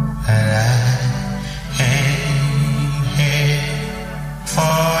 and I ain't here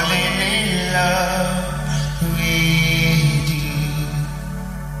falling in love with you.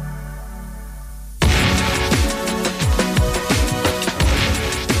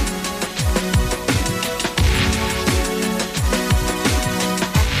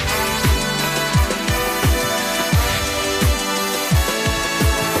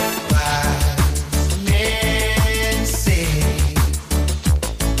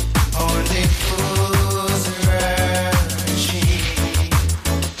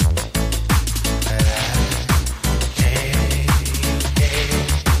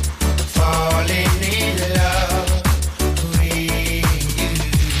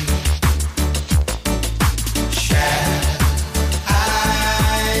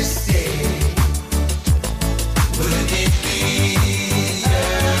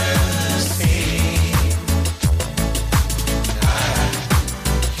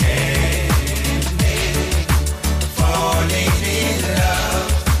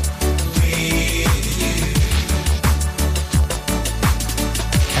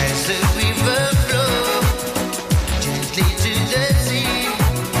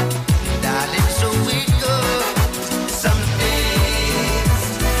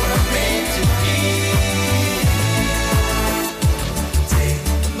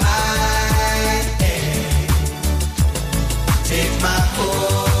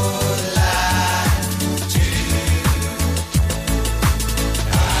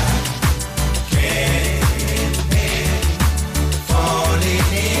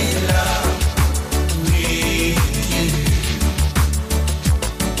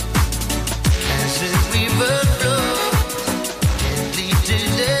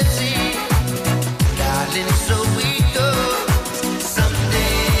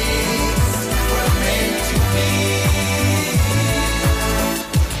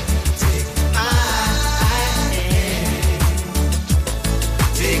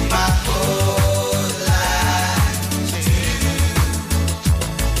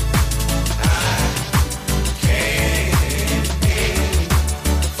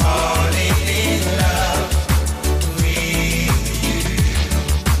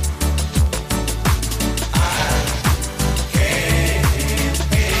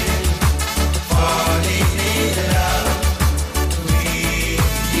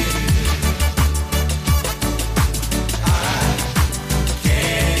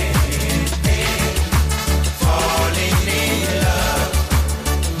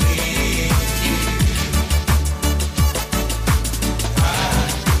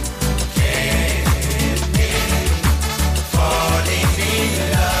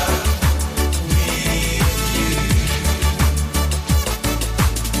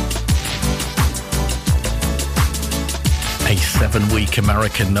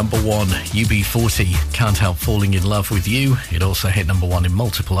 American number one, UB40, Can't Help Falling in Love with You. It also hit number one in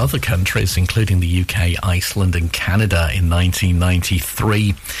multiple other countries, including the UK, Iceland and Canada in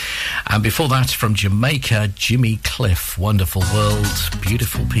 1993. And before that, from Jamaica, Jimmy Cliff, Wonderful World,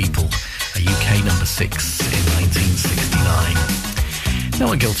 Beautiful People, a UK number 6 in 1969. Now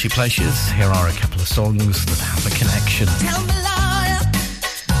on Guilty Pleasures, here are a couple of songs that have a connection. Tell me, lawyer,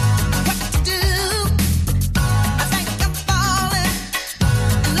 what to do? I think I'm falling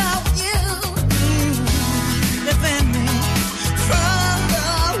in love with you. Defend me from the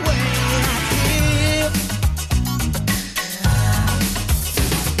way I feel.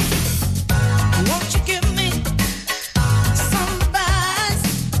 Won't you give me some advice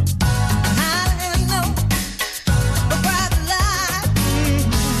on how to handle a private life?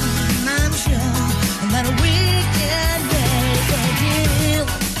 I'm sure that we can make it.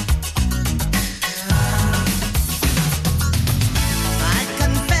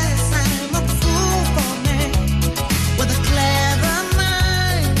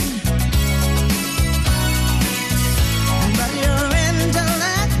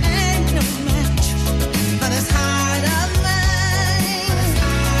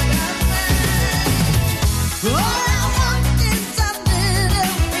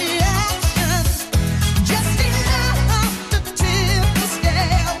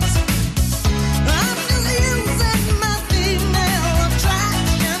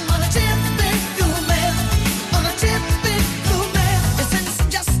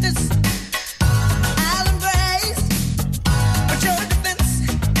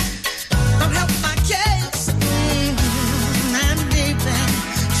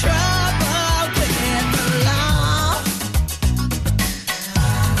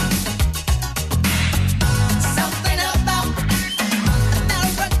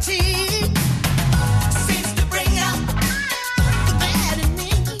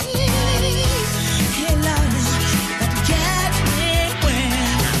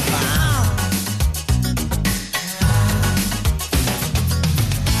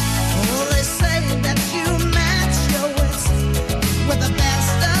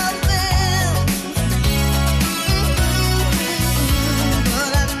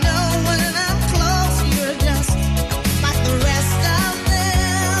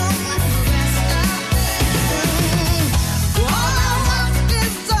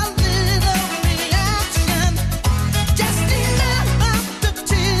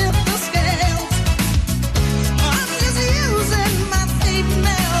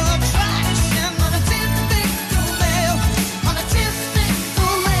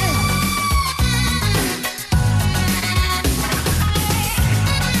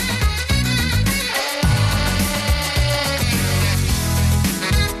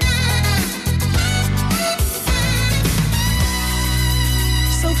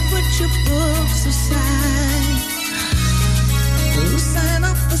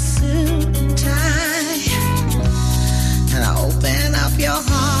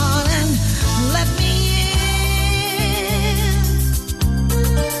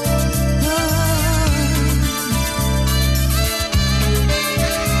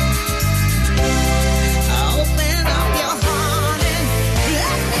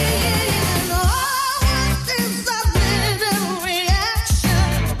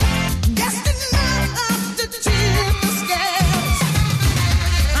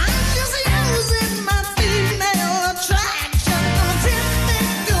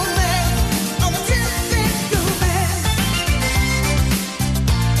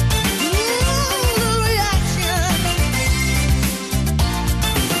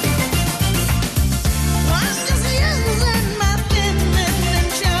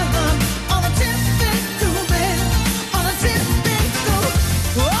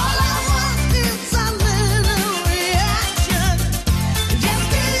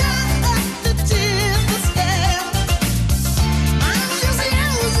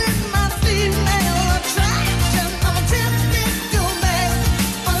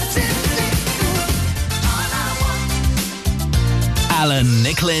 Alan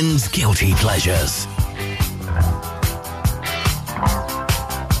Nicklin's Guilty Pleasures.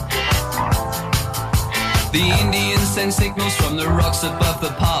 The Indians send signals from the rocks above the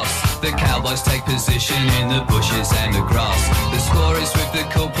pass. The cowboys take position in the bushes and the grass. The score is with the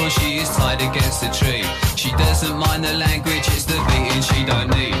corporal, she is tied against a tree. She doesn't mind the language, it's the beating she don't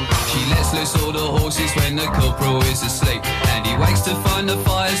need. She lets loose all the horses when the corporal is asleep. And he wakes to find the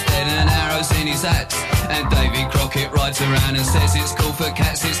fire's dead and arrows in his axe. And Davy Crockett rides around and says it's cool for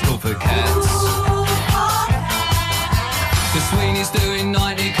cats, it's cool for cats. The Sweeney's doing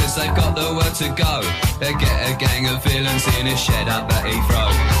 90 cause they've got the word to go. They get a gang of villains in a shed up at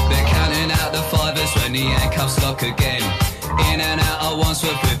Heathrow. They're counting out the fivers when the handcuffs lock again. In and out at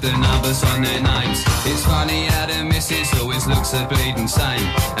Wandsworth with the numbers on their names. It's funny how the missus always looks a bleeding sane.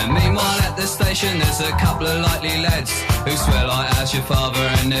 And meanwhile at the station there's a couple of likely lads who swear like how's your father,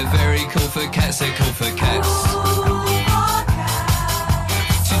 and they're very cool for cats, they're cool for cats.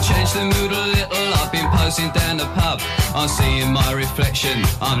 To change the mood a little, I've been posing down the pub. I'm seeing my reflection,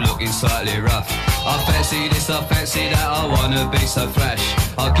 I'm looking slightly rough. I fancy this, I fancy that, I wanna be so flash.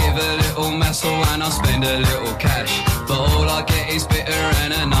 I'll give a little muscle and I'll spend a little cash. But all I get is bitter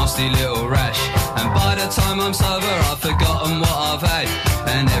and a nasty little rash. And by the time I'm sober I've forgotten what I've had.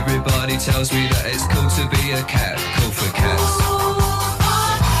 And everybody tells me that it's cool to be a cat, cool for cats.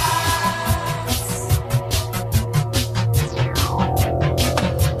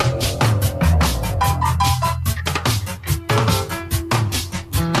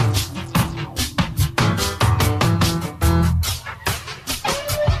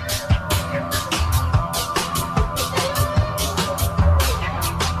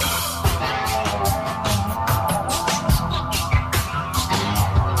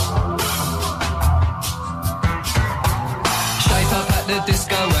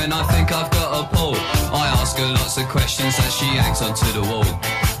 Lots of questions as she hangs onto the wall.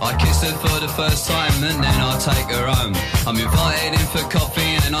 I kiss her for the first time and then I take her home. I'm invited in for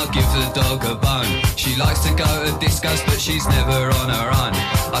coffee and I give the dog a bone. She likes to go to discos but she's never on her own.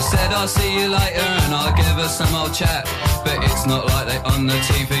 I said I'll see you later and I'll give her some old chat. But it's not like they on the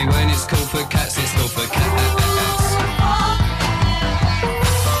TV when it's cool for cats, it's cool for cats.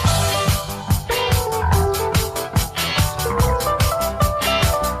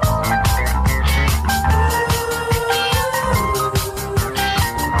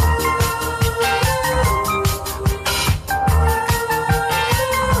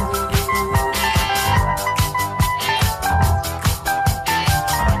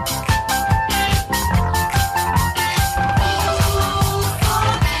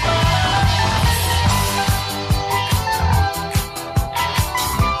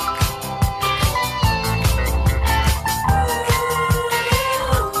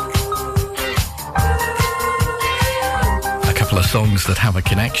 Songs that have a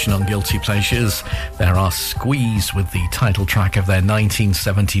connection on Guilty Pleasures. There are Squeeze with the title track of their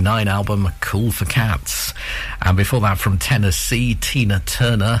 1979 album Cool for Cats, and before that from Tennessee, Tina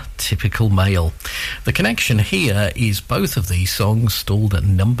Turner, Typical Male. The connection here is both of these songs stalled at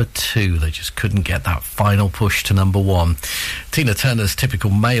number 2. They just couldn't get that final push to number 1. Tina Turner's Typical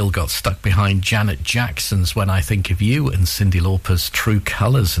Male got stuck behind Janet Jackson's When I Think of You and Cyndi Lauper's True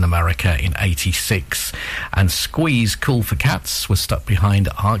Colours in America in 86, and Squeeze, Cool for Cats was stuck behind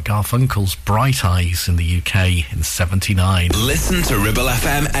Art Garfunkel's Bright Eyes in the UK in 79. Listen to Ribble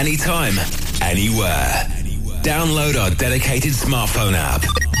FM anytime, anywhere. Download our dedicated smartphone app.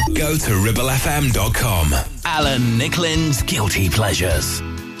 Go to ribblefm.com. Alan Nicklin's Guilty Pleasures.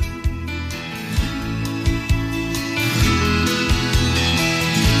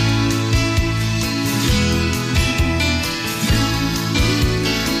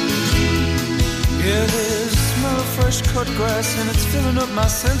 Yeah, there's a smell of fresh cut grass and it's filling up my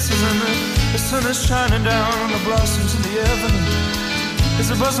senses, and the sun is shining down on the blossoms in the avenue. There's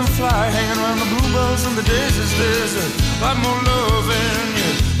a buzzing fly hanging around the bluebells and the daisies. There's a lot more love in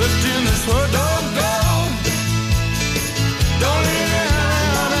you left in this world. Don't go, don't leave it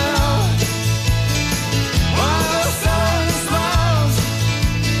now. While the sun smiles,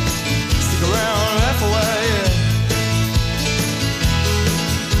 stick around, laugh away,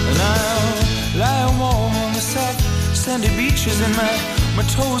 and I'll lie warm on the soft sandy beaches, and my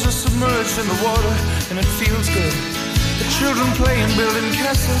toes are submerged in the water, and it feels good. The children playing, building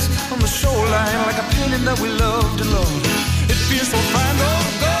castles on the shoreline, like a painting that we loved alone. It feels so fine.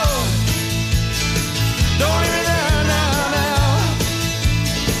 Don't go, don't leave me there now.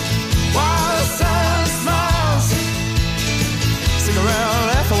 While the sun smiles, stick around,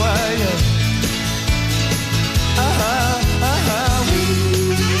 laugh away.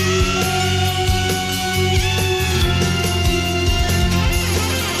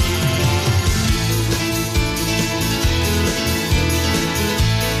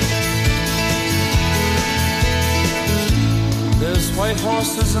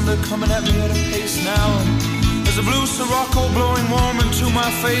 they're coming at me at a pace now. And there's a blue Sirocco blowing warm into my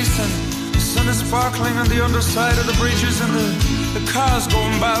face, and the sun is sparkling on the underside of the bridges, and the cars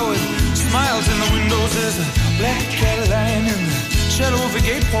going by with smiles in the windows. There's a black cat lying in the shadow of a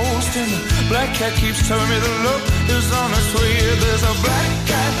gate post, and the black cat keeps telling me the look is on its way. There's a black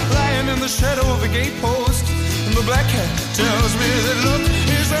cat lying in the shadow of a gate post, and the black cat tells me that look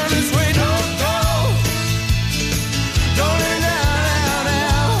is on its way. Don't go, don't lay down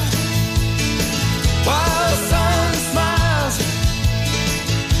now. While the sun smiles,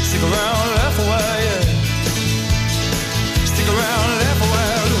 stick around, laugh a while, yeah. Stick around, laugh a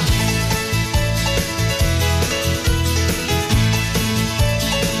while.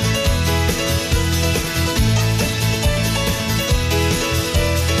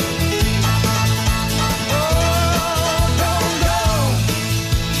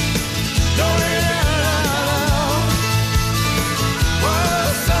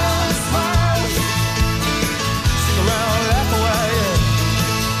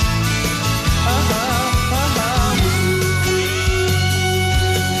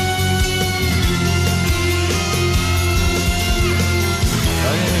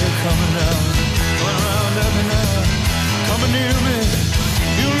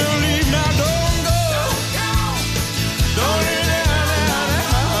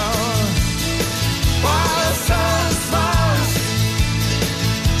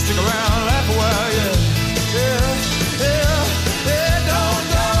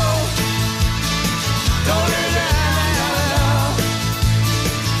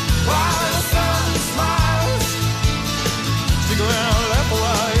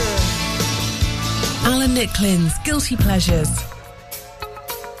 Alan Nicklin's Guilty Pleasures.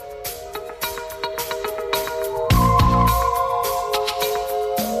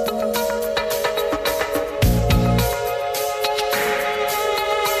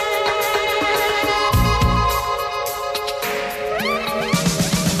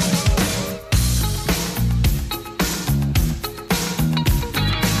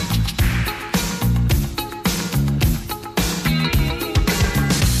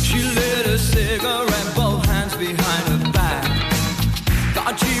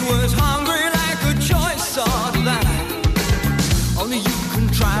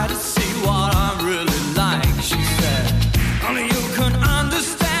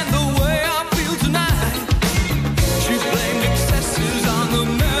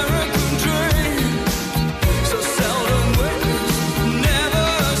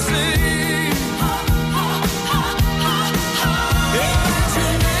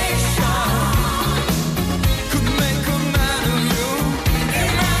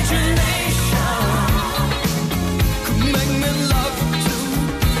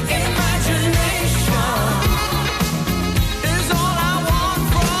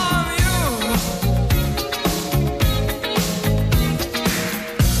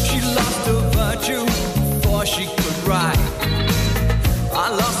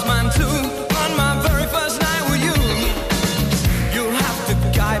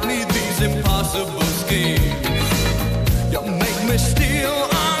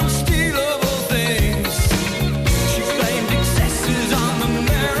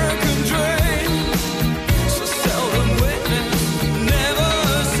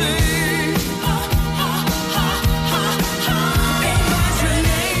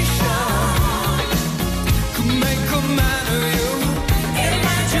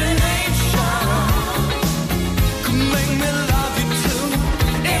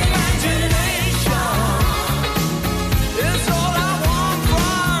 It's all I want from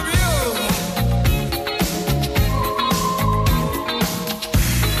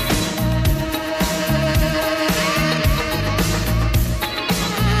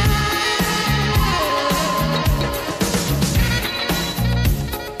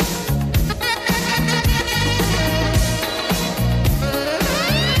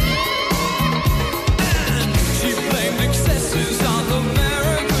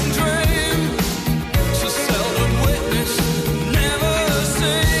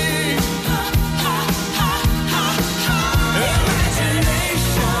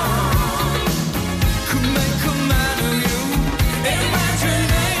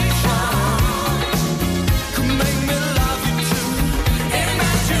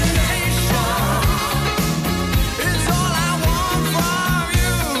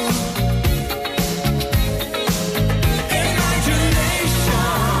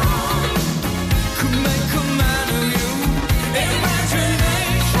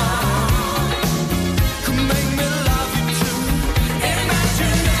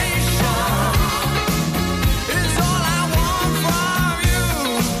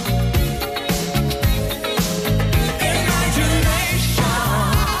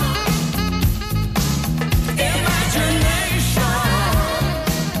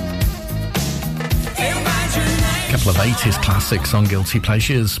latest classics on Guilty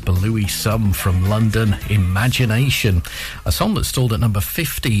Pleasures. Belouis Sum from London, Imagination. A song that stalled at number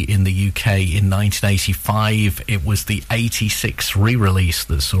 50 in the UK in 1985. It was the 86 re-release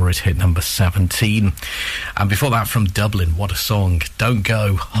that saw it hit number 17. And before that, from Dublin, what a song. Don't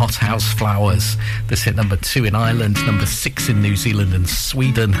Go, Hot House Flowers. This hit number 2 in Ireland, number 6 in New Zealand and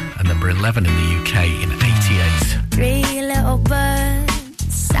Sweden, and number 11 in the UK in 88. 3 little birds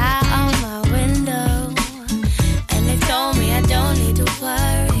sat on my window, and they told me I don't need to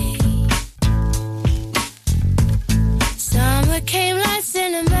worry. Summer came like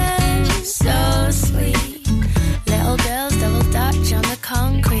cinnamon, so sweet. Little girls double dutch on the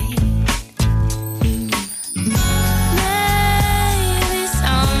concrete. Maybe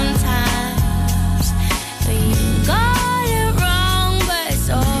sometimes we got it wrong, but it's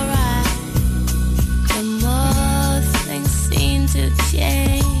alright. The more things seem to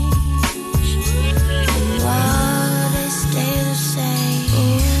change, and while they stay the same,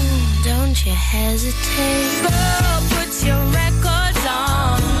 ooh, don't you hesitate. Girl, put your records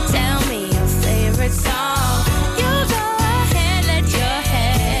on. Tell me your favorite song. You go ahead, let your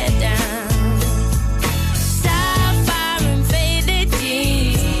head down. Sapphire and faded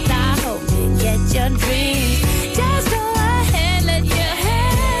jeans. I hope you get your dreams. Just go ahead, let your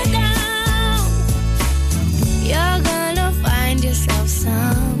head down. You're gonna find yourself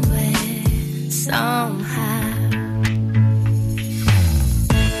somewhere, somehow.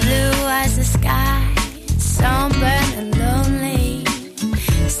 Blue as the sky, sunburned and lonely,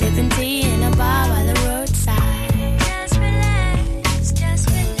 sipping tea in a bar by the roadside. Just relax, just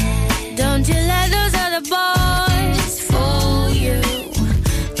relax. Don't you let those other boys fool you.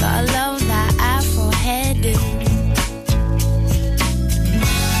 Gotta love that afro hairdo.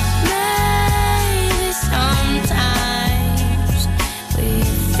 Maybe sometimes we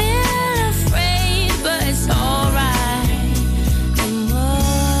feel afraid, but it's alright. The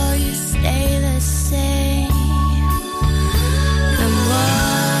more you stay the same, the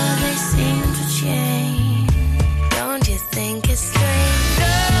more they seem to change. Don't you think it's strange?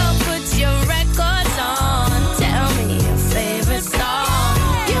 Girl, put your records on. Tell me your favorite song.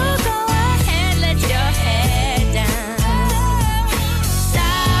 You go ahead, let your head down.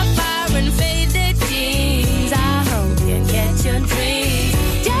 Sapphire and faded jeans. I hope you get your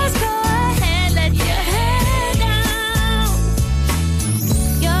dreams. Just go ahead, let your head down.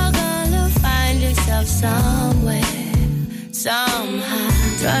 You're gonna find yourself somewhere, somehow.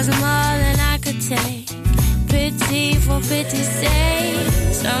 'Twas more than I could take. Pity for pity's sake.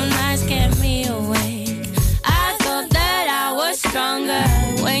 Some nights kept me awake. I thought that I was stronger.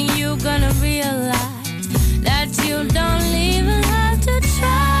 When you gonna realize that you don't even have to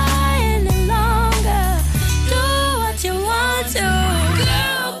try any longer? Do what you want to.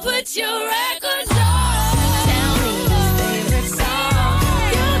 Girl, put your records on. Tell me your favorite song.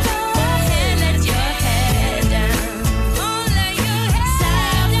 You go ahead, let your head down.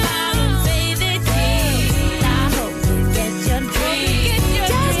 Sapphire and faded jeans. I hope you get your dreams.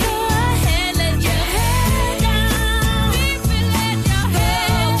 Just go ahead, let your head down.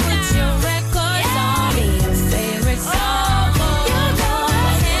 Girl, put your records on. Be your favorite song. You go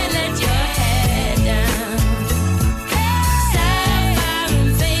ahead, let your head down. Sapphire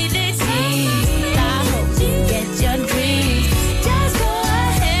and faded jeans. I hope you get your dreams. Just go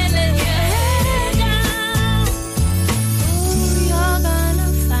ahead, let your head down. Ooh, you're gonna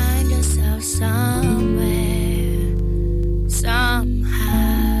find yourself somewhere,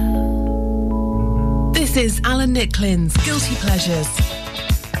 somehow. This is Alan Nicklin's Guilty Pleasures.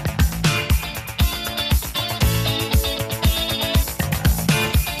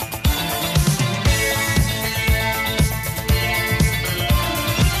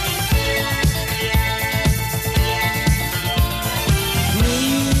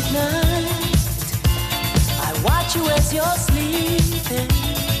 Midnight, I watch you as you're sleeping.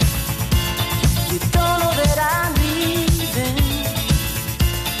 You don't know that I'm leaving.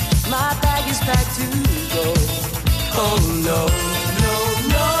 My bag is packed to go. Oh no, no.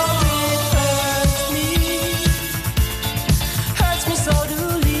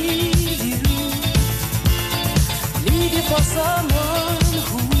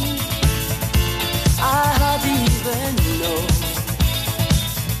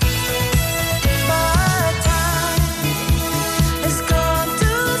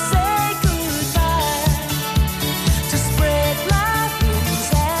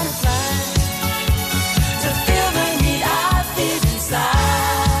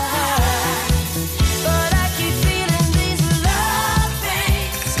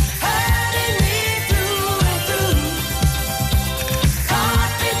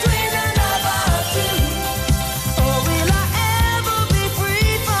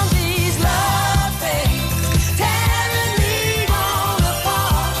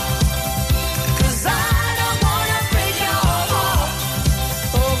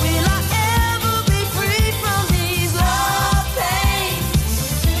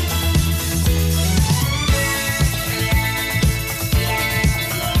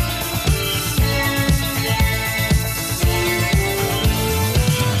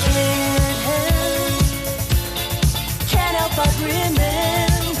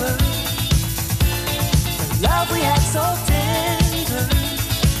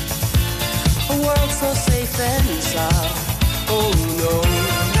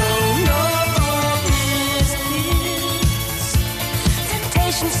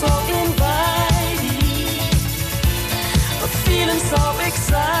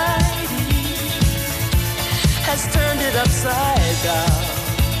 upside down.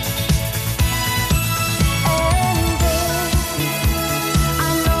 And then I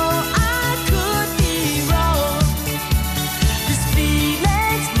know I could be wrong. This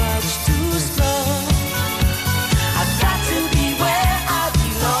feeling's much too strong. I've got to be where I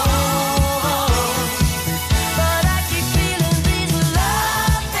belong. But I keep feeling these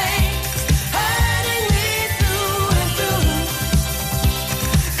love things hurting me through and through.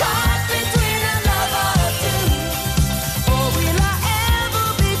 Caught between a love or two. Or will I ever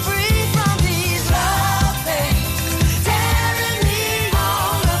be free from these love things tearing me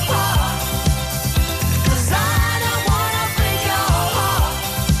all apart? 'Cause I don't wanna break your heart.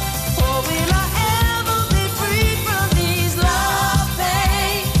 Or will I ever be free from these love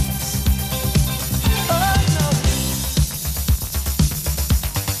things? Oh no.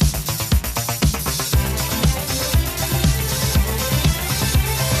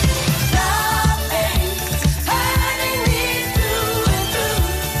 Love things hurting me through and through.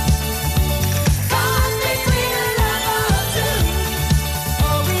 Caught between a love or two.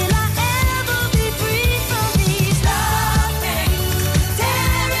 Or will I ever be free from these love things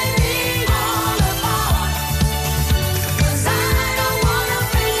tearing me all apart? 'Cause I don't wanna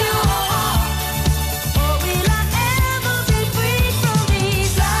break your heart. Or will I ever be free from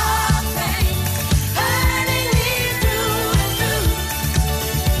these love things hurting me through and through?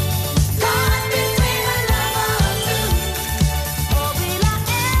 Caught between a love or two. Or will I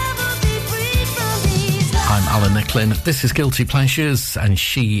ever be free from these love? I'm Alan Nicklin. This is Guilty Pleasures, and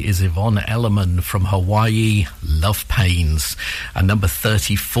she is Yvonne Elliman from Hawaii, Love Pains. And number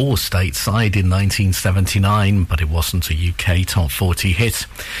 34 stateside in 1979, but it wasn't a UK top 40 hit.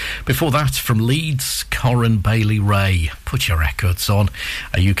 Before that, from Leeds, Corin Bailey Ray, Put Your Records On,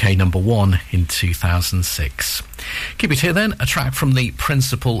 a UK number 1 in 2006. Keep it here then, a track from the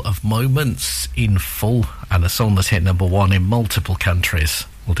Principle of Moments in full, and a song that hit number 1 in multiple countries.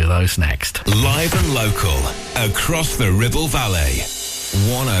 We'll do those next. Live and local, across the Ribble Valley.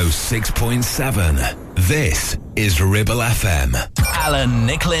 106.7. This is Ribble FM. Alan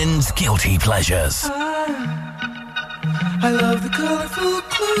Nicklin's Guilty Pleasures. I love the colorful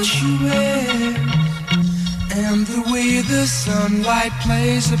clothes she wears and the way the sunlight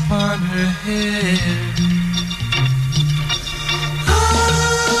plays upon her hair. I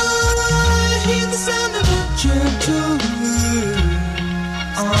hear the sound of a gentle word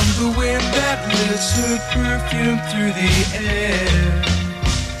on the wind that lifts her perfume through the air.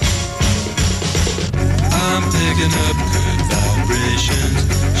 I'm picking up good vibrations.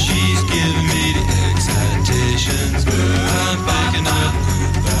 She's giving me the excitations. I'm picking up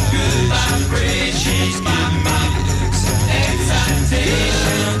good vibrations. She's giving me the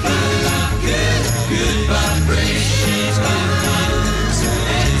excitations. Good vibrations. She's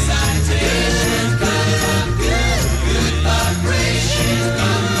giving me the excitations. Good vibrations.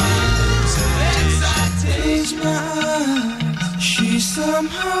 Close my eyes. She's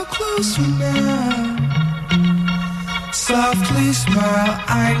somehow closer now. Softly smile,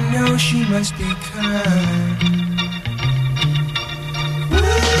 I know she must be kind. When I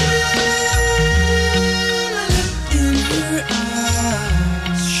look in her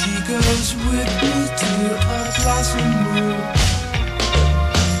eyes, she goes with me to a blossom room.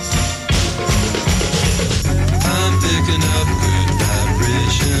 I'm picking up good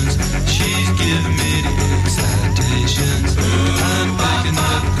vibrations. She's giving me the excitations. I'm picking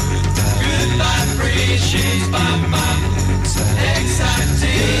up good vibrations. She's giving me excitations.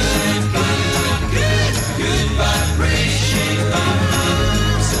 Good vibrations.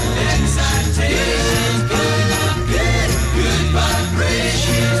 Excitations. Good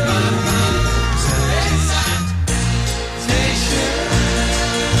vibrations. Excitations.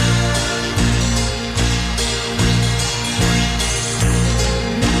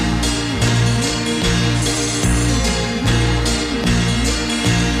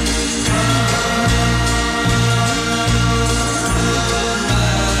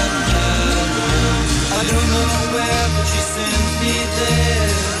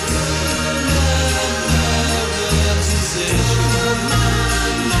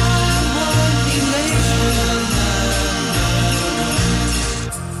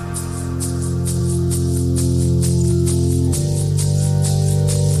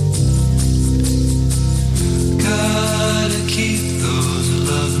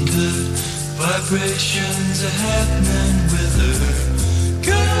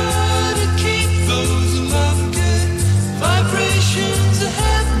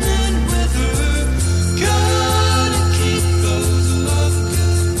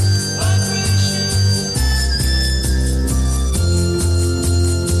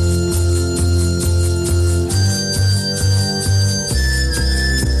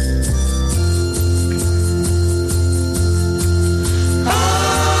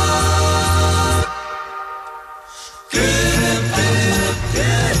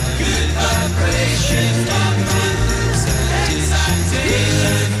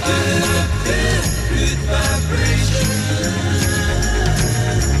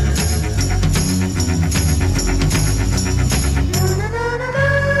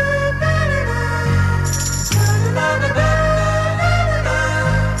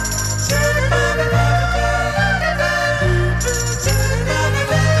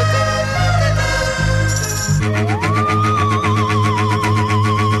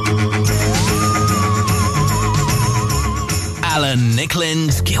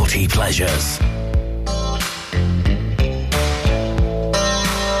 Pleasures.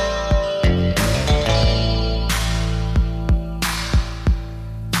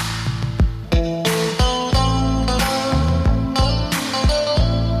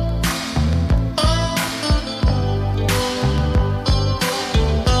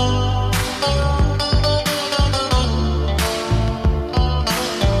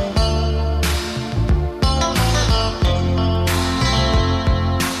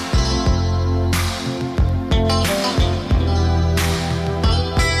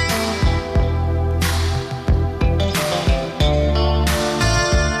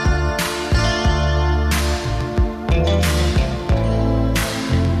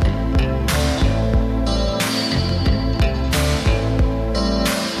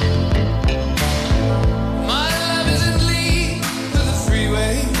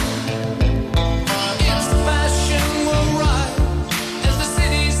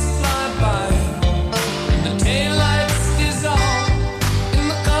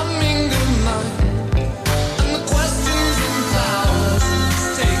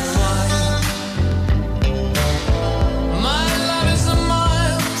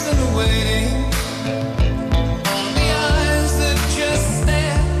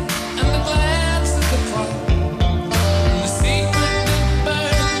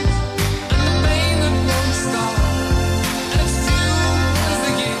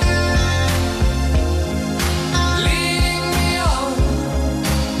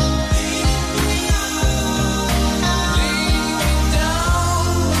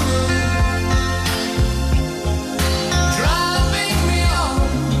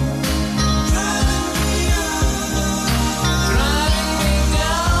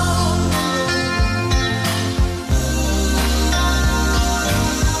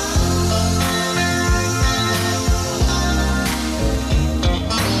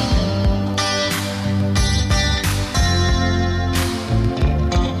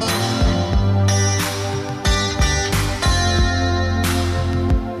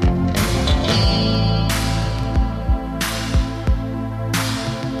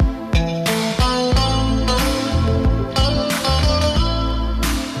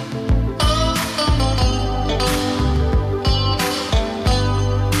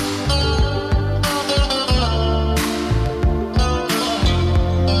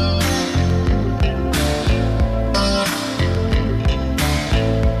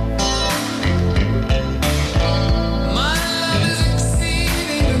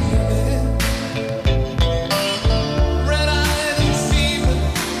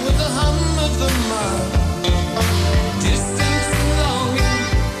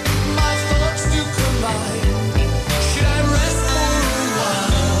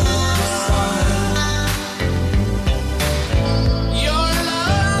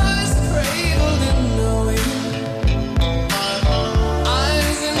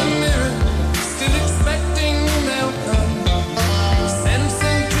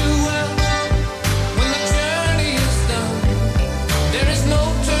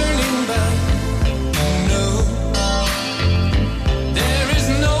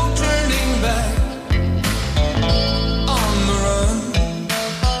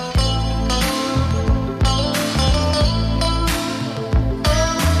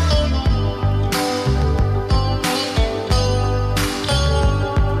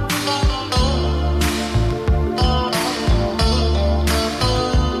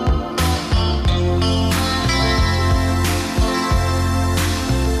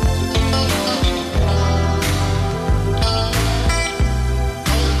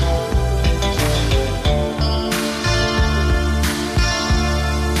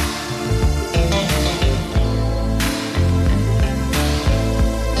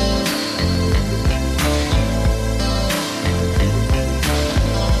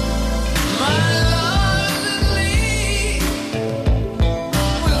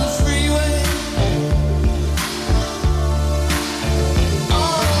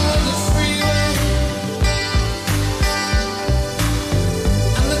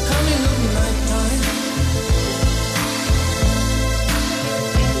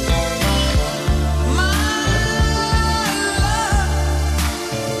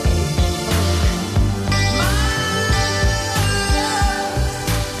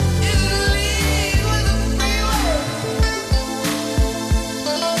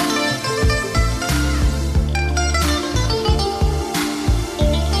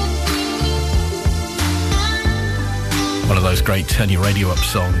 those great Turn Your Radio Up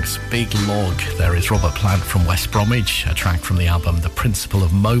songs. Big Log, there is Robert Plant from West Bromwich, a track from the album The Principle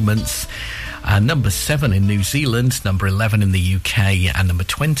of Moments. Number 7 in New Zealand, number 11 in the UK, and number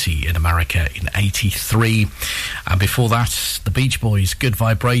 20 in America in 83. And before that, the Beach Boys, Good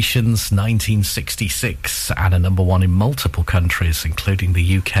Vibrations, 1966, and a number 1 in multiple countries, including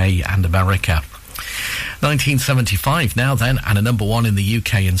the UK and America. 1975 now then, and a number 1 in the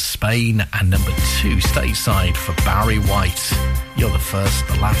UK and Spain, and number 2 stateside for Barry White. You're the first,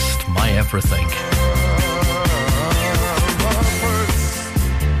 the last, my everything.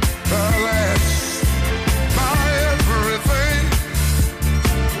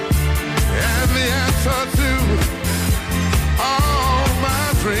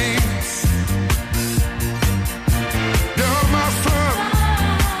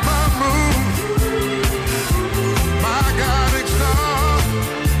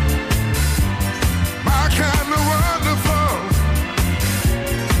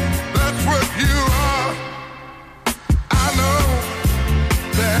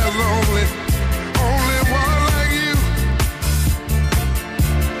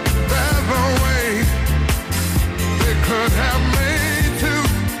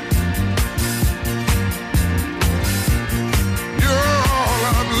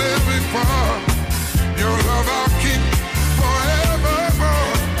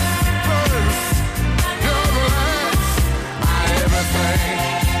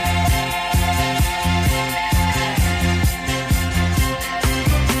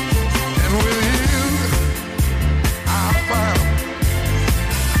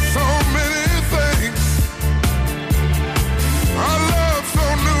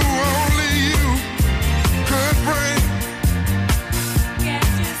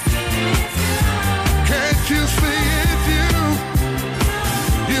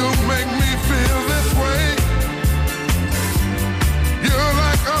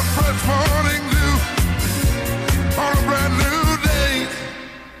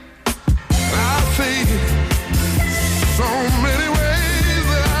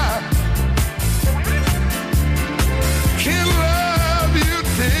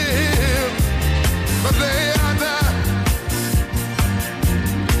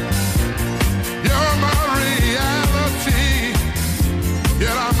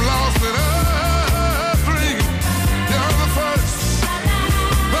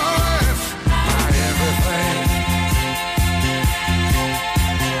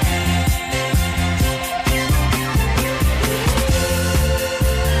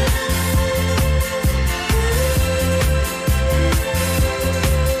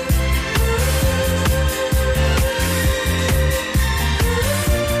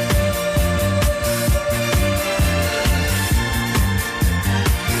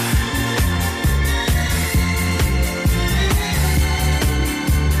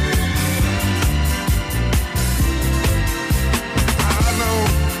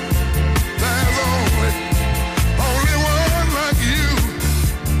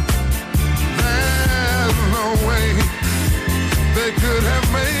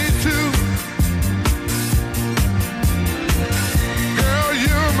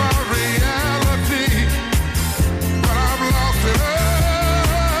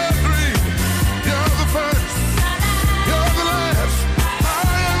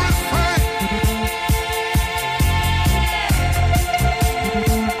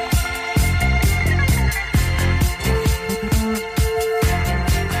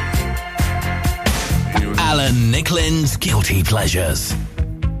 Guilty Pleasures.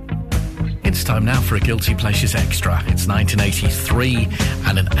 It's time now for a Guilty Pleasures Extra. It's 1983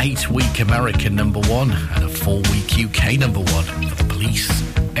 and an 8-week American number 1 and a 4-week UK number 1 for the Police.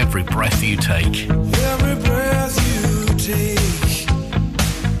 Every breath you take. Every breath you take,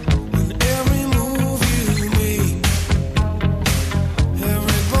 and every move you make,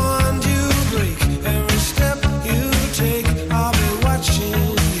 every bond you break, every step you take, I'll be watching you.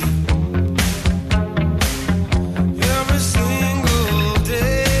 Every single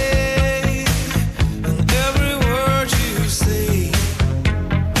day, and every word you say,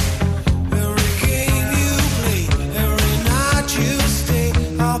 every game you play, every night you stay,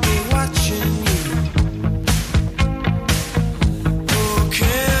 I'll be watching you.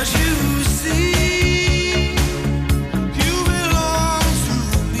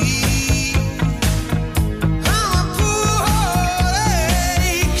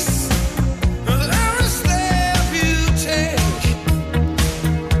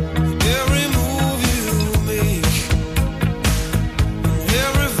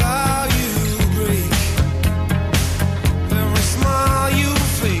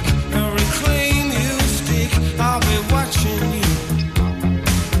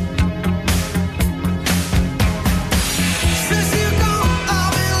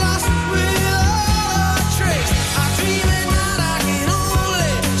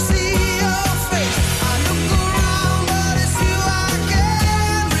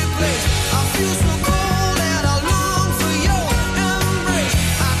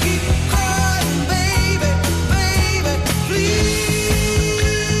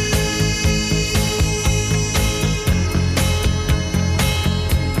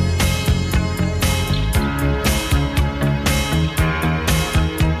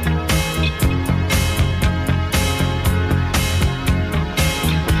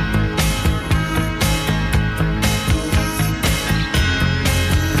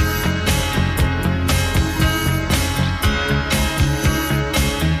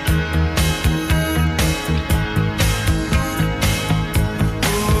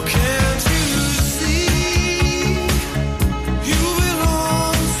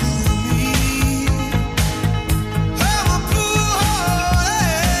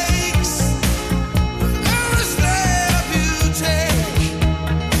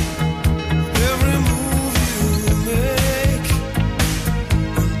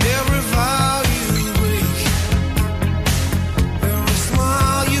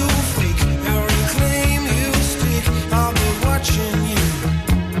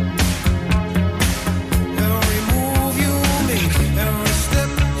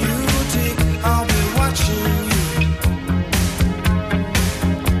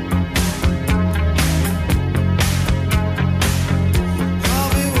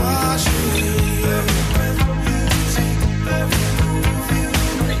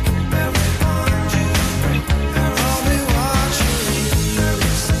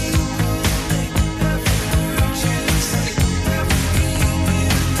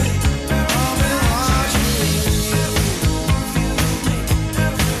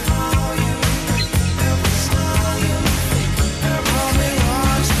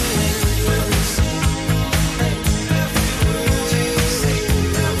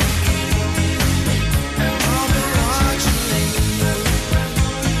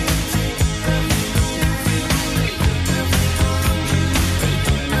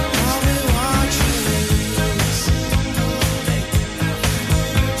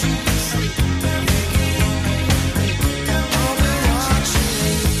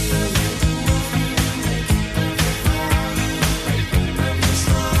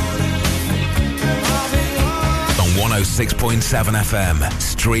 106.7 FM,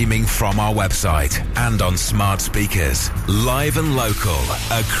 streaming from our website and on smart speakers. Live and local,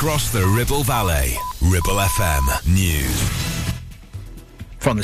 across the Ribble Valley. Ribble FM News.